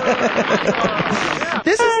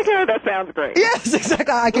 That sounds great. Yes,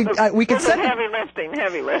 exactly. We could send heavy lifting.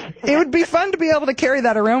 It would be fun to be able to carry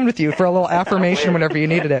that around with you for a little affirmation whenever you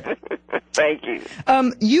needed it. Thank you.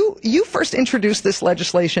 You first introduced this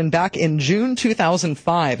legislation back in June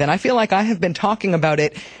 2005, and I feel like I have been talking about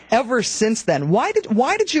it ever since then. Why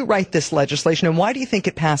did you write this legislation, and why do you think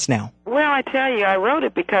it passed now? Well, I tell you, I wrote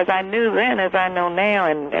it because I knew then, as I know now,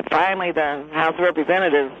 and finally the House of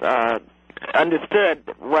Representatives understood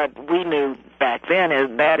what we knew back then,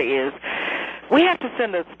 and that is we have to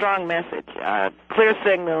send a strong message, a clear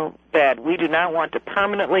signal that we do not want to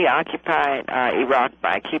permanently occupy Iraq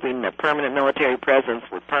by keeping a permanent military presence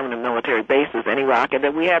with permanent military bases in Iraq, and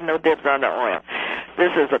that we have no dibs on the oil.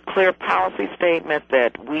 This is a clear policy statement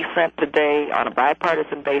that we sent today on a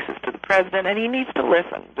bipartisan basis to the president, and he needs to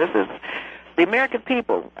listen. The American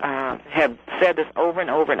people have said this over and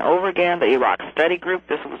over and over again. The Iraq Study Group,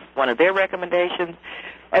 this was one of their recommendations.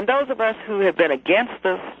 And those of us who have been against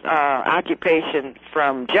this occupation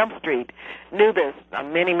from Jump Street knew this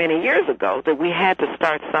many, many years ago, that we had to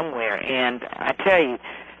start somewhere. And I tell you,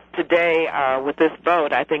 today with this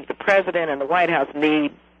vote, I think the President and the White House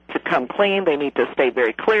need to come clean. They need to state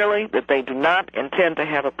very clearly that they do not intend to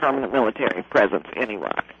have a permanent military presence in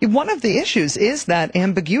Iraq. One of the issues is that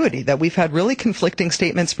ambiguity that we've had really conflicting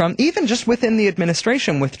statements from even just within the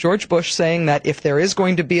administration, with George Bush saying that if there is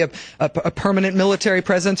going to be a permanent military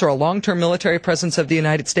presence or a long-term military presence of the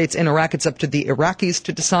United States in Iraq, it's up to the Iraqis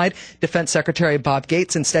to decide. Defense Secretary Bob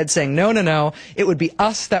Gates instead saying, no, it would be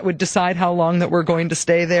us that would decide how long that we're going to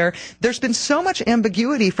stay there. There's been so much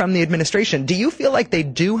ambiguity from the administration. Do you feel like they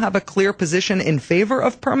do have a clear position in favor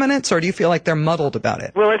of permanence, or do you feel like they're muddled about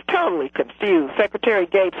it? Well, it's totally confused. Secretary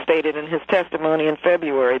Gates stated in his testimony in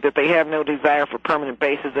February that they have no desire for permanent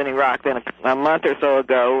bases in Iraq. Then a month or so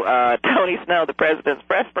ago, Tony Snow, the president's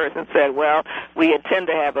press person, said, well, we intend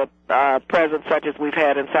to have a presence such as we've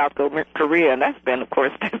had in South Korea, and that's been, of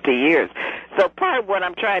course, 50 years. So part of what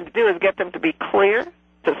I'm trying to do is get them to be clear,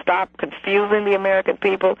 to stop confusing the American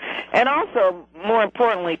people, and also, more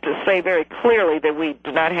importantly, to say very clearly that we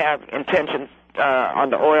do not have intentions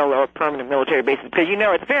on the oil or permanent military bases. Because,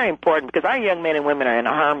 it's very important, because our young men and women are in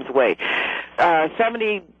harm's way.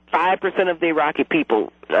 75% of the Iraqi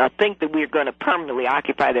people think that we're going to permanently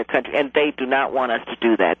occupy their country, and they do not want us to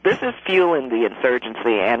do that. This is fueling the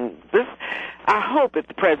insurgency, and I hope if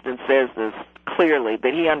the president says this clearly,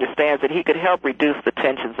 that he understands that he could help reduce the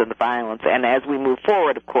tensions and the violence. And as we move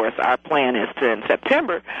forward, of course, our plan is to, in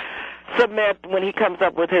September, submit, when he comes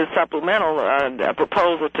up with his supplemental, a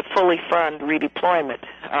proposal to fully fund redeployment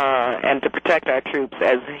and to protect our troops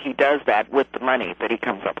as he does that with the money that he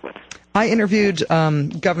comes up with. I interviewed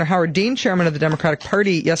Governor Howard Dean, chairman of the Democratic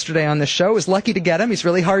Party, yesterday on this show. I was lucky to get him. He's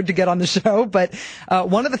really hard to get on the show. But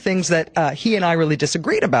one of the things that he and I really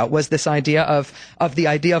disagreed about was this idea of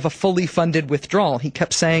a fully funded withdrawal. He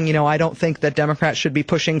kept saying, I don't think that Democrats should be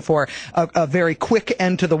pushing for a very quick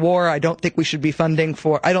end to the war. I don't think we should be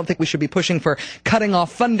pushing for cutting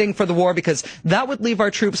off funding for the war, because that would leave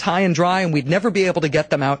our troops high and dry and we'd never be able to get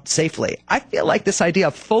them out safely. I feel like this idea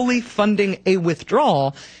of fully funding a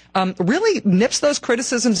withdrawal really nips those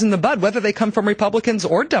criticisms in the bud, whether they come from Republicans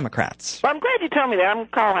or Democrats. Well, I'm glad you told me that. I'm going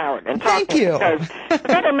to call Howard and talk to him. Because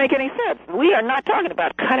that doesn't make any sense. We are not talking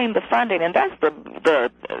about cutting the funding, and that's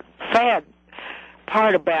the sad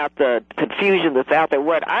part about the confusion that's out there.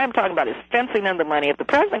 What I'm talking about is fencing in the money. If the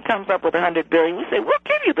president comes up with $100 billion, we say, we'll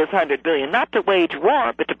give you this $100 billion, not to wage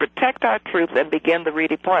war, but to protect our troops and begin the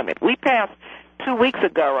redeployment. We passed 2 weeks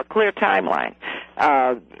ago a clear timeline.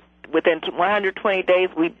 Within 120 days,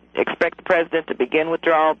 we expect the president to begin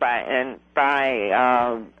withdrawal by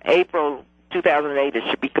April 2008, it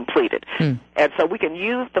should be completed. And so we can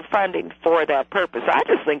use the funding for that purpose. I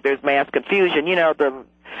just think there's mass confusion. You know, the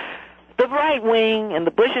right wing and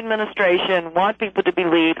the Bush administration want people to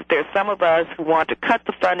believe that there's some of us who want to cut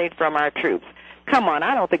the funding from our troops. Come on,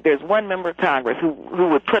 I don't think there's one member of Congress who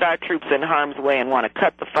would put our troops in harm's way and want to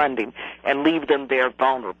cut the funding and leave them there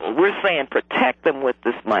vulnerable. We're saying protect them with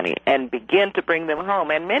this money and begin to bring them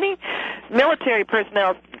home. And many military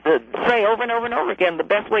personnel say over and over and over again, the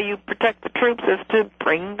best way you protect the troops is to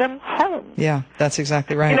bring them home. Yeah, that's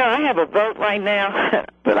exactly right. You know, I have a vote right now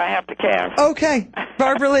that I have to cast. Okay,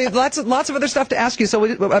 Barbara Lee, lots of other stuff to ask you so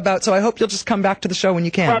I hope you'll just come back to the show when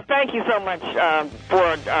you can. Well, thank you so much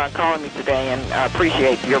for calling me today, and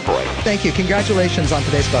appreciate your voice. Thank you. Congratulations on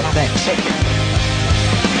today's vote. Thanks. Thank you.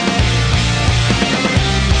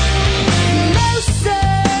 No, sir.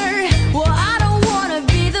 Well, I don't want to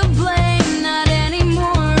be the blame, not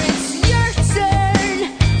anymore. It's your turn.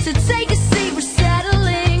 So take a seat. We're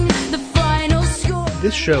settling the final score.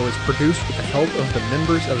 This show is produced with the help of the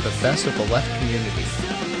members of the Best of the Left community.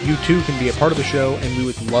 You too can be a part of the show, and we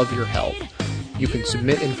would love your help. You can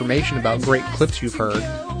submit information about great clips you've heard,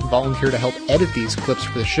 volunteer to help edit these clips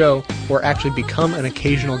for the show, or actually become an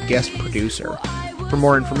occasional guest producer. For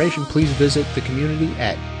more information, please visit the community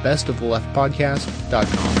at bestoftheleftpodcast.com.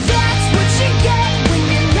 That's what you get when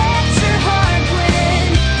you let your heart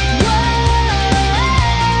win. Whoa,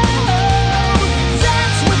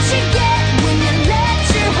 that's what you get when you let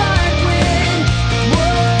your heart win.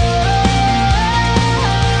 Whoa,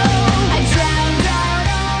 I drowned out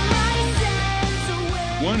all my sense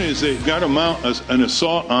away. One is they got to mount an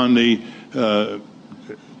assault on the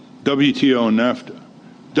WTO and NAFTA.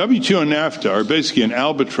 WTO and NAFTA are basically an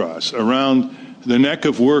albatross around the neck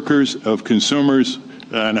of workers, of consumers,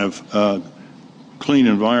 and of clean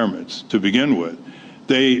environments to begin with.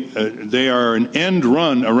 They are an end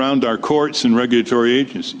run around our courts and regulatory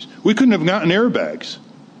agencies. We couldn't have gotten airbags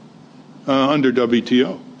under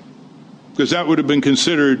WTO because that would have been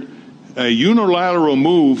considered a unilateral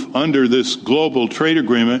move under this global trade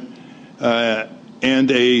agreement and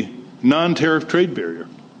a non-tariff trade barrier.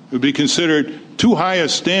 It would be considered too high a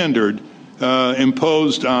standard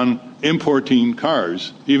imposed on importing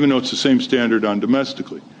cars, even though it's the same standard on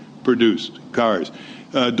domestically produced cars.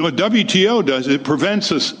 What WTO does, it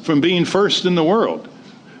prevents us from being first in the world.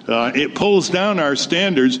 It pulls down our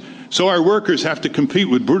standards, so our workers have to compete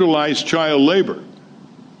with brutalized child labor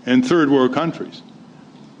in third world countries.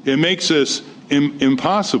 It makes us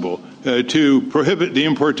impossible to prohibit the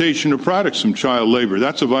importation of products from child labor.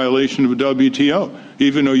 That's a violation of WTO,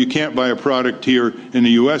 even though you can't buy a product here in the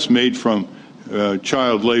U.S. made from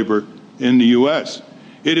child labor in the U.S.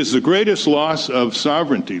 It is the greatest loss of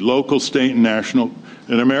sovereignty, local, state, and national,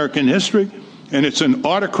 in American history, and it's an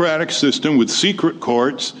autocratic system with secret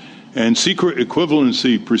courts and secret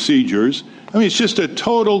equivalency procedures. I mean, it's just a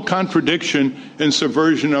total contradiction and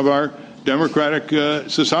subversion of our democratic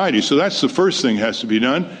society. So that's the first thing that has to be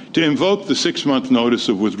done, to invoke the 6-month notice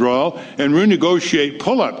of withdrawal and renegotiate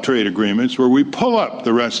pull-up trade agreements where we pull up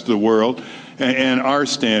the rest of the world and our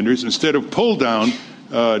standards instead of pull-down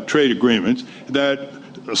trade agreements that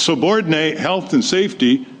subordinate health and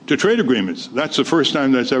safety to trade agreements. That's the first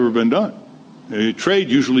time that's ever been done. Trade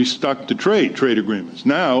usually stuck to trade agreements.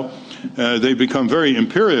 Now they become very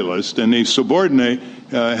imperialist and they subordinate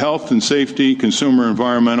health and safety, consumer,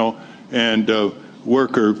 environmental, and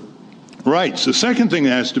worker rights. The second thing that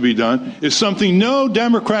has to be done is something no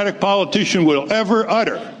Democratic politician will ever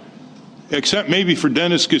utter, except maybe for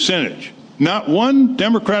Dennis Kucinich. Not one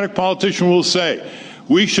Democratic politician will say,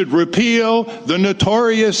 we should repeal the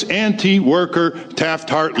notorious anti-worker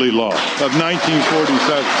Taft-Hartley law of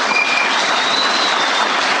 1947.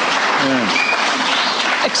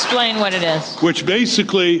 Explain what it is. Which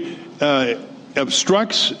basically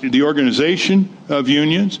obstructs the organization of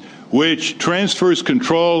unions, which transfers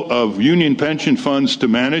control of union pension funds to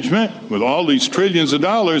management. With all these trillions of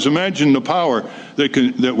dollars, imagine the power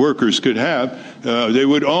that workers could have. They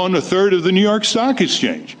would own a third of the New York Stock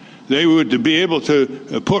Exchange. They would be able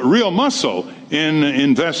to put real muscle in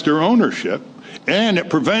investor ownership, and it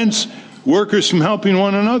prevents workers from helping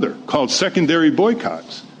one another, called secondary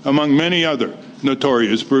boycotts, among many other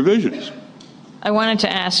notorious provisions. I wanted to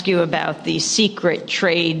ask you about the secret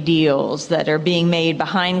trade deals that are being made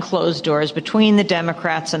behind closed doors between the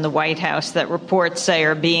Democrats and the White House that reports say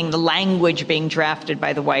are being the language being drafted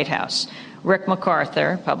by the White House. Rick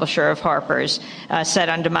MacArthur, publisher of Harper's, said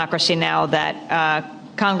on Democracy Now! That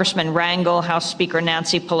Congressman Rangel, House Speaker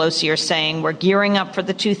Nancy Pelosi are saying we're gearing up for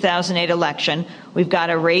the 2008 election. We've got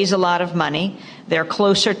to raise a lot of money. They're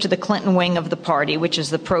closer to the Clinton wing of the party, which is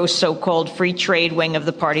the pro-so-called free trade wing of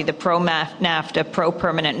the party, the pro-NAFTA,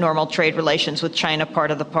 pro-permanent normal trade relations with China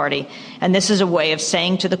part of the party. And this is a way of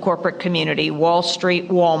saying to the corporate community, Wall Street,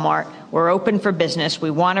 Walmart, we're open for business.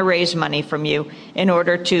 We want to raise money from you in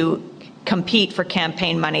order to compete for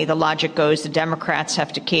campaign money. The logic goes the Democrats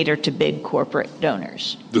have to cater to big corporate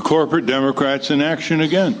donors. The corporate Democrats in action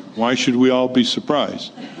again. Why should we all be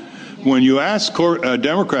surprised? When you ask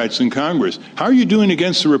Democrats in Congress, how are you doing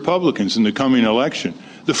against the Republicans in the coming election?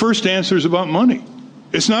 The first answer is about money.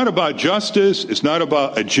 It's not about justice. It's not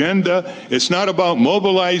about agenda. It's not about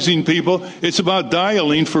mobilizing people. It's about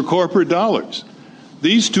dialing for corporate dollars.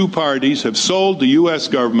 These two parties have sold the U.S.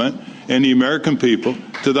 government and the American people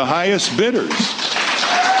to the highest bidders.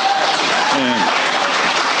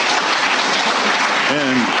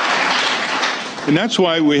 And that's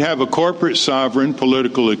why we have a corporate sovereign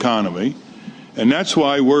political economy. And that's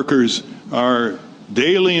why workers are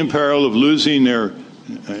daily in peril of losing their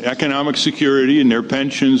economic security and their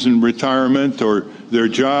pensions and retirement, or their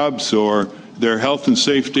jobs, or their health and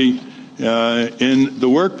safety in the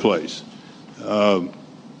workplace.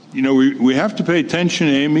 We have to pay attention,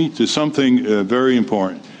 Amy, to something very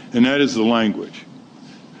important, and that is the language.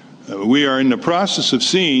 We are in the process of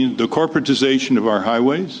seeing the corporatization of our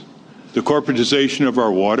highways, the corporatization of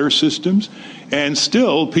our water systems, and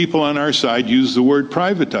still people on our side use the word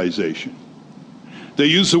privatization. They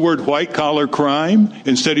use the word white-collar crime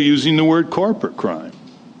instead of using the word corporate crime.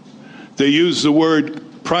 They use the word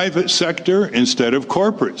private sector instead of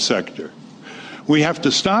corporate sector. We have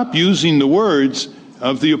to stop using the words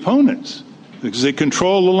of the opponents because they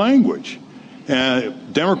control the language.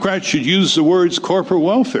 Democrats should use the words corporate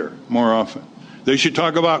welfare more often. They should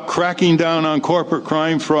talk about cracking down on corporate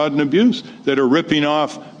crime, fraud, and abuse that are ripping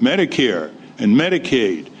off Medicare and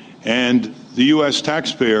Medicaid and the U.S.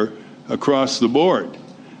 taxpayer across the board.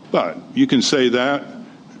 But you can say that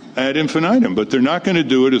ad infinitum, but they're not going to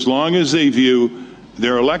do it as long as they view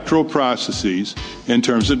their electoral processes in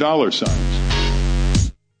terms of dollar signs.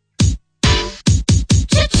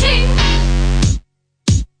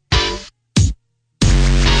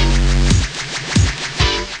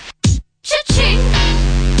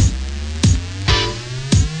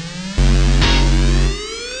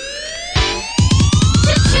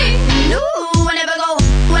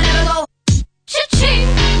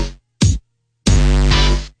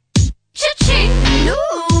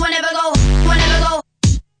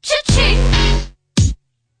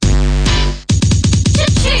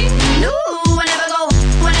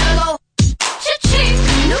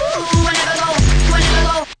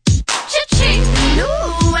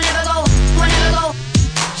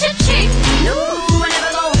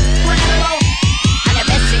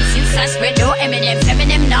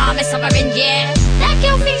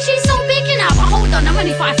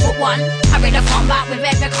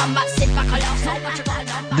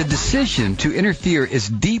 To interfere as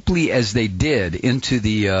deeply as they did into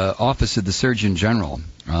the office of the Surgeon General,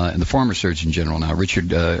 and the former Surgeon General now, Richard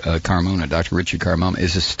Carmona, Dr. Richard Carmona,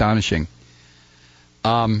 is astonishing.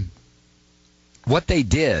 What they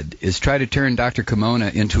did is try to turn Dr.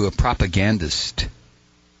 Carmona into a propagandist.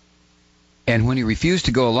 And when he refused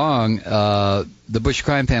to go along, the Bush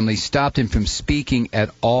crime family stopped him from speaking at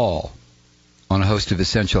all on a host of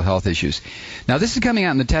essential health issues. Now, this is coming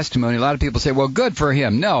out in the testimony. A lot of people say, well, good for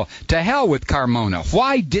him. No, to hell with Carmona.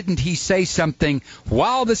 Why didn't he say something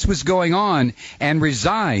while this was going on and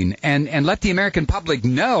resign and let the American public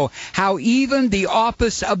know how even the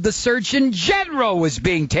office of the Surgeon General was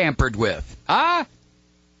being tampered with?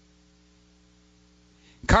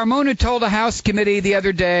 Carmona told a House committee the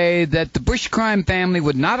other day that the Bush crime family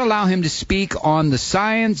would not allow him to speak on the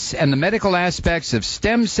science and the medical aspects of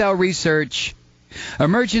stem cell research,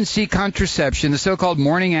 emergency contraception, the so-called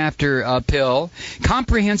morning after pill,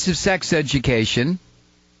 comprehensive sex education.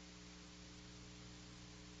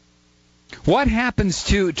 What happens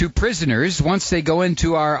to prisoners once they go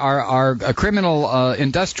into our criminal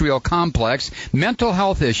industrial complex? Mental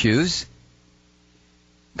health issues.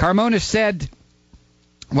 Carmona said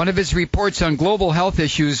one of his reports on global health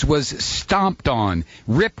issues was stomped on,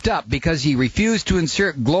 ripped up, because he refused to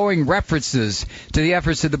insert glowing references to the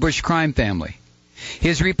efforts of the Bush crime family.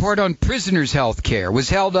 His report on prisoners' health care was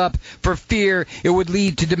held up for fear it would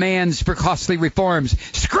lead to demands for costly reforms.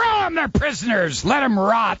 Screw them, they're prisoners! Let them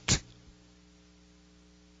rot!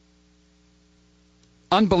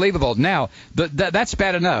 Unbelievable. Now, that's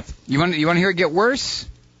bad enough. You want to hear it get worse?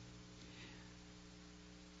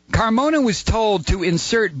 Carmona was told to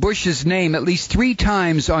insert Bush's name at least 3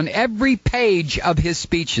 times on every page of his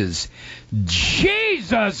speeches.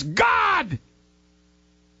 Jesus God!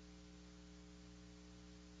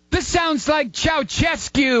 This sounds like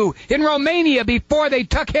Ceausescu in Romania before they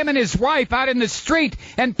took him and his wife out in the street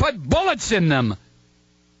and put bullets in them.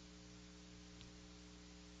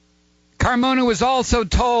 Carmona was also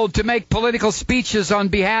told to make political speeches on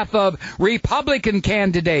behalf of Republican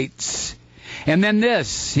candidates. And then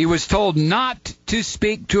this, he was told not to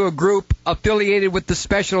speak to a group affiliated with the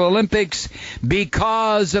Special Olympics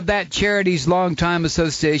because of that charity's longtime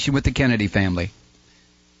association with the Kennedy family.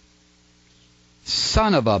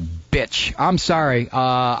 Son of a bitch. I'm sorry.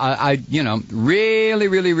 I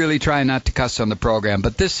really try not to cuss on the program,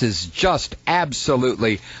 but this is just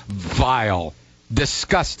absolutely vile,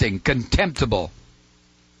 disgusting, contemptible.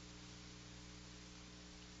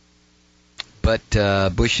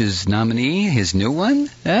 But Bush's nominee, his new one,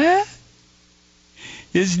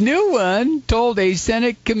 his new one told a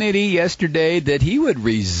Senate committee yesterday that he would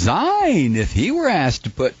resign if he were asked to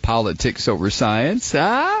put politics over science.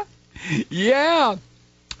 Yeah.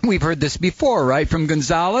 We've heard this before, right, from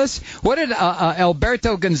Gonzalez? What did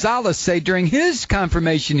Alberto Gonzalez say during his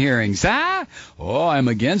confirmation hearings, Oh, I'm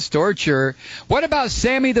against torture. What about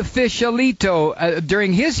Sammy the Fish Alito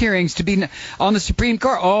during his hearings to be on the Supreme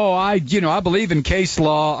Court? Oh, I believe in case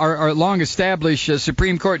law or long-established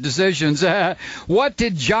Supreme Court decisions. What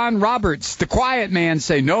did John Roberts, the quiet man,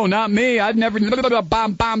 say? No, not me. I'd never...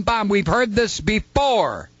 Bomb. We've heard this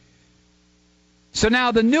before. So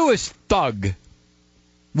now the newest thug,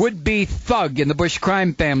 would-be thug in the Bush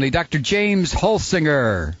crime family, Dr. James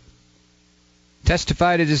Holsinger,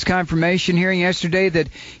 testified at his confirmation hearing yesterday that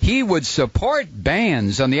he would support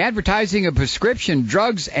bans on the advertising of prescription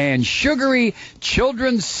drugs and sugary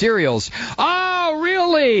children's cereals. Oh,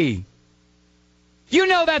 really? You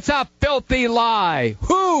know that's a filthy lie.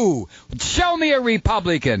 Who? Show me a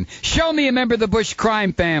Republican. Show me a member of the Bush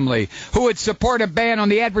crime family who would support a ban on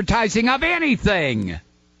the advertising of anything.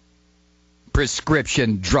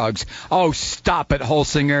 Prescription drugs. Oh, stop it,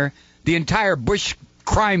 Holsinger. The entire Bush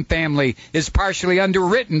crime family is partially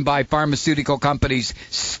underwritten by pharmaceutical companies.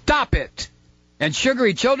 Stop it. And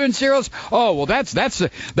sugary children's cereals? Oh, well, that's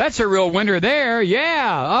a real winner there.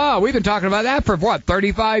 Yeah. Oh, we've been talking about that for,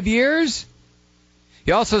 35 years?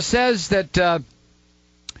 He also says that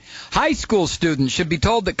high school students should be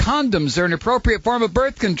told that condoms are an appropriate form of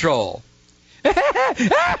birth control.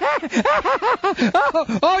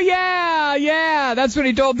 Oh, yeah, that's what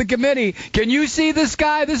he told the committee. Can you see this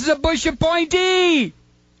guy? This is a Bush appointee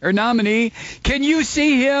or nominee. Can you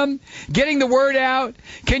see him getting the word out?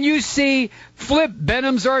 Can you see Flip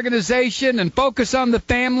Benham's organization and Focus on the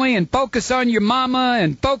Family and Focus on Your Mama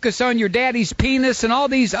and Focus on Your Daddy's Penis and all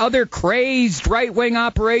these other crazed right-wing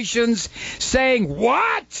operations saying,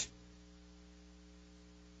 what?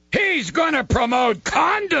 He's going to promote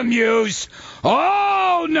condom use?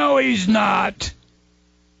 Oh, no, he's not.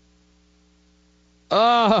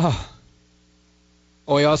 Oh,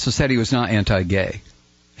 he also said he was not anti-gay.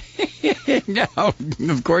 No,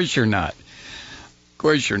 of course you're not. Of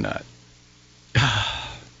course you're not.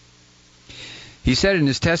 He said in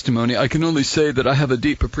his testimony, I can only say that I have a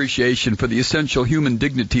deep appreciation for the essential human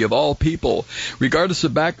dignity of all people, regardless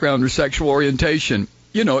of background or sexual orientation,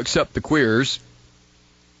 except the queers.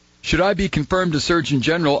 Should I be confirmed as Surgeon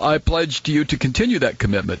General, I pledge to you to continue that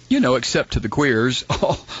commitment, except to the queers.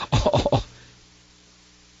 Oh.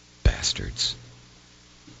 Bastards.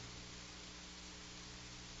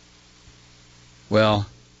 Well,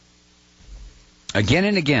 again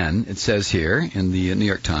and again, it says here in the New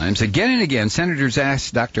York Times, again and again, senators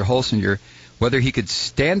asked Dr. Holsinger whether he could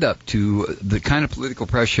stand up to the kind of political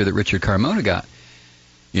pressure that Richard Carmona got.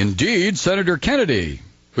 Indeed, Senator Kennedy,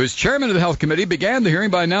 who is chairman of the Health Committee, began the hearing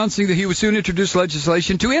by announcing that he would soon introduce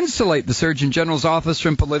legislation to insulate the Surgeon General's office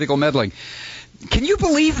from political meddling. Can you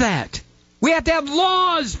believe that? We have to have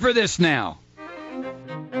laws for this now.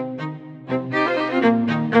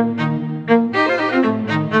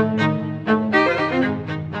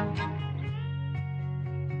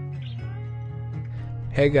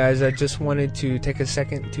 Hey guys, I just wanted to take a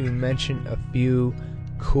second to mention a few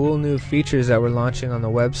cool new features that we're launching on the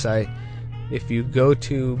website. If you go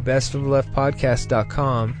to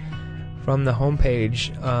bestofleftpodcast.com, from the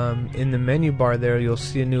homepage, in the menu bar there, you'll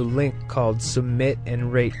see a new link called Submit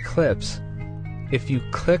and Rate Clips. If you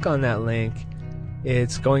click on that link,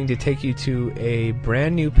 it's going to take you to a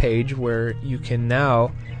brand new page where you can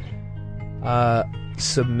now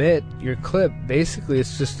submit your clip. Basically,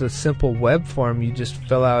 it's just a simple web form. You just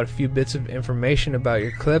fill out a few bits of information about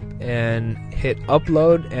your clip and hit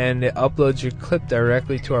upload, and it uploads your clip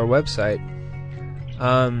directly to our website.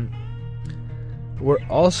 We're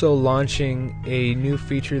also launching a new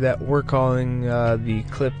feature that we're calling the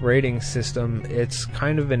clip rating system. It's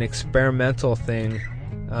kind of an experimental thing.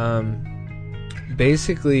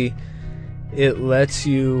 Basically, it lets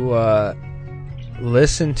you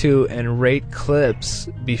listen to and rate clips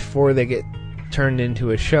before they get turned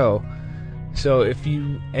into a show. So if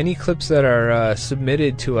any clips that are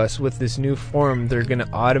submitted to us with this new form, they're going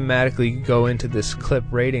to automatically go into this clip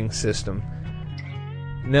rating system.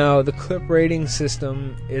 Now, the clip rating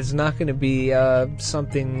system is not going to be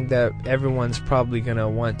something that everyone's probably going to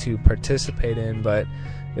want to participate in, but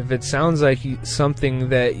if it sounds like something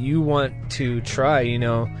that you want to try,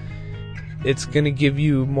 it's going to give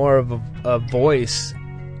you more of a voice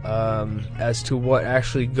as to what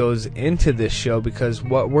actually goes into this show, because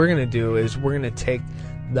what we're going to do is we're going to take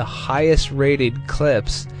the highest rated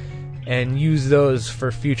clips and use those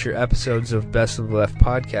for future episodes of Best of the Left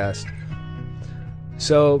podcast.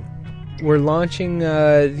 So we're launching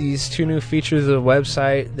these two new features of the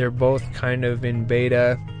website. They're both kind of in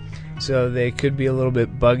beta, so they could be a little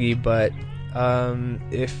bit buggy, but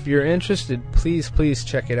if you're interested, please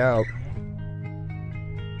check it out.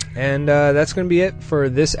 And that's going to be it for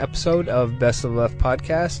this episode of Best of the Left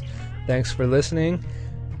podcast. Thanks for listening,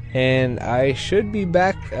 and I should be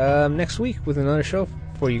back next week with another show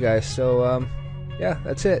for you guys. So yeah,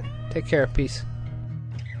 that's it. Take care. Peace.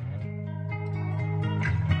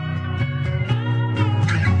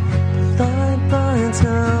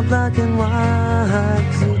 Black and white,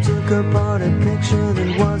 'cause you took apart a picture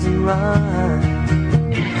that wasn't right.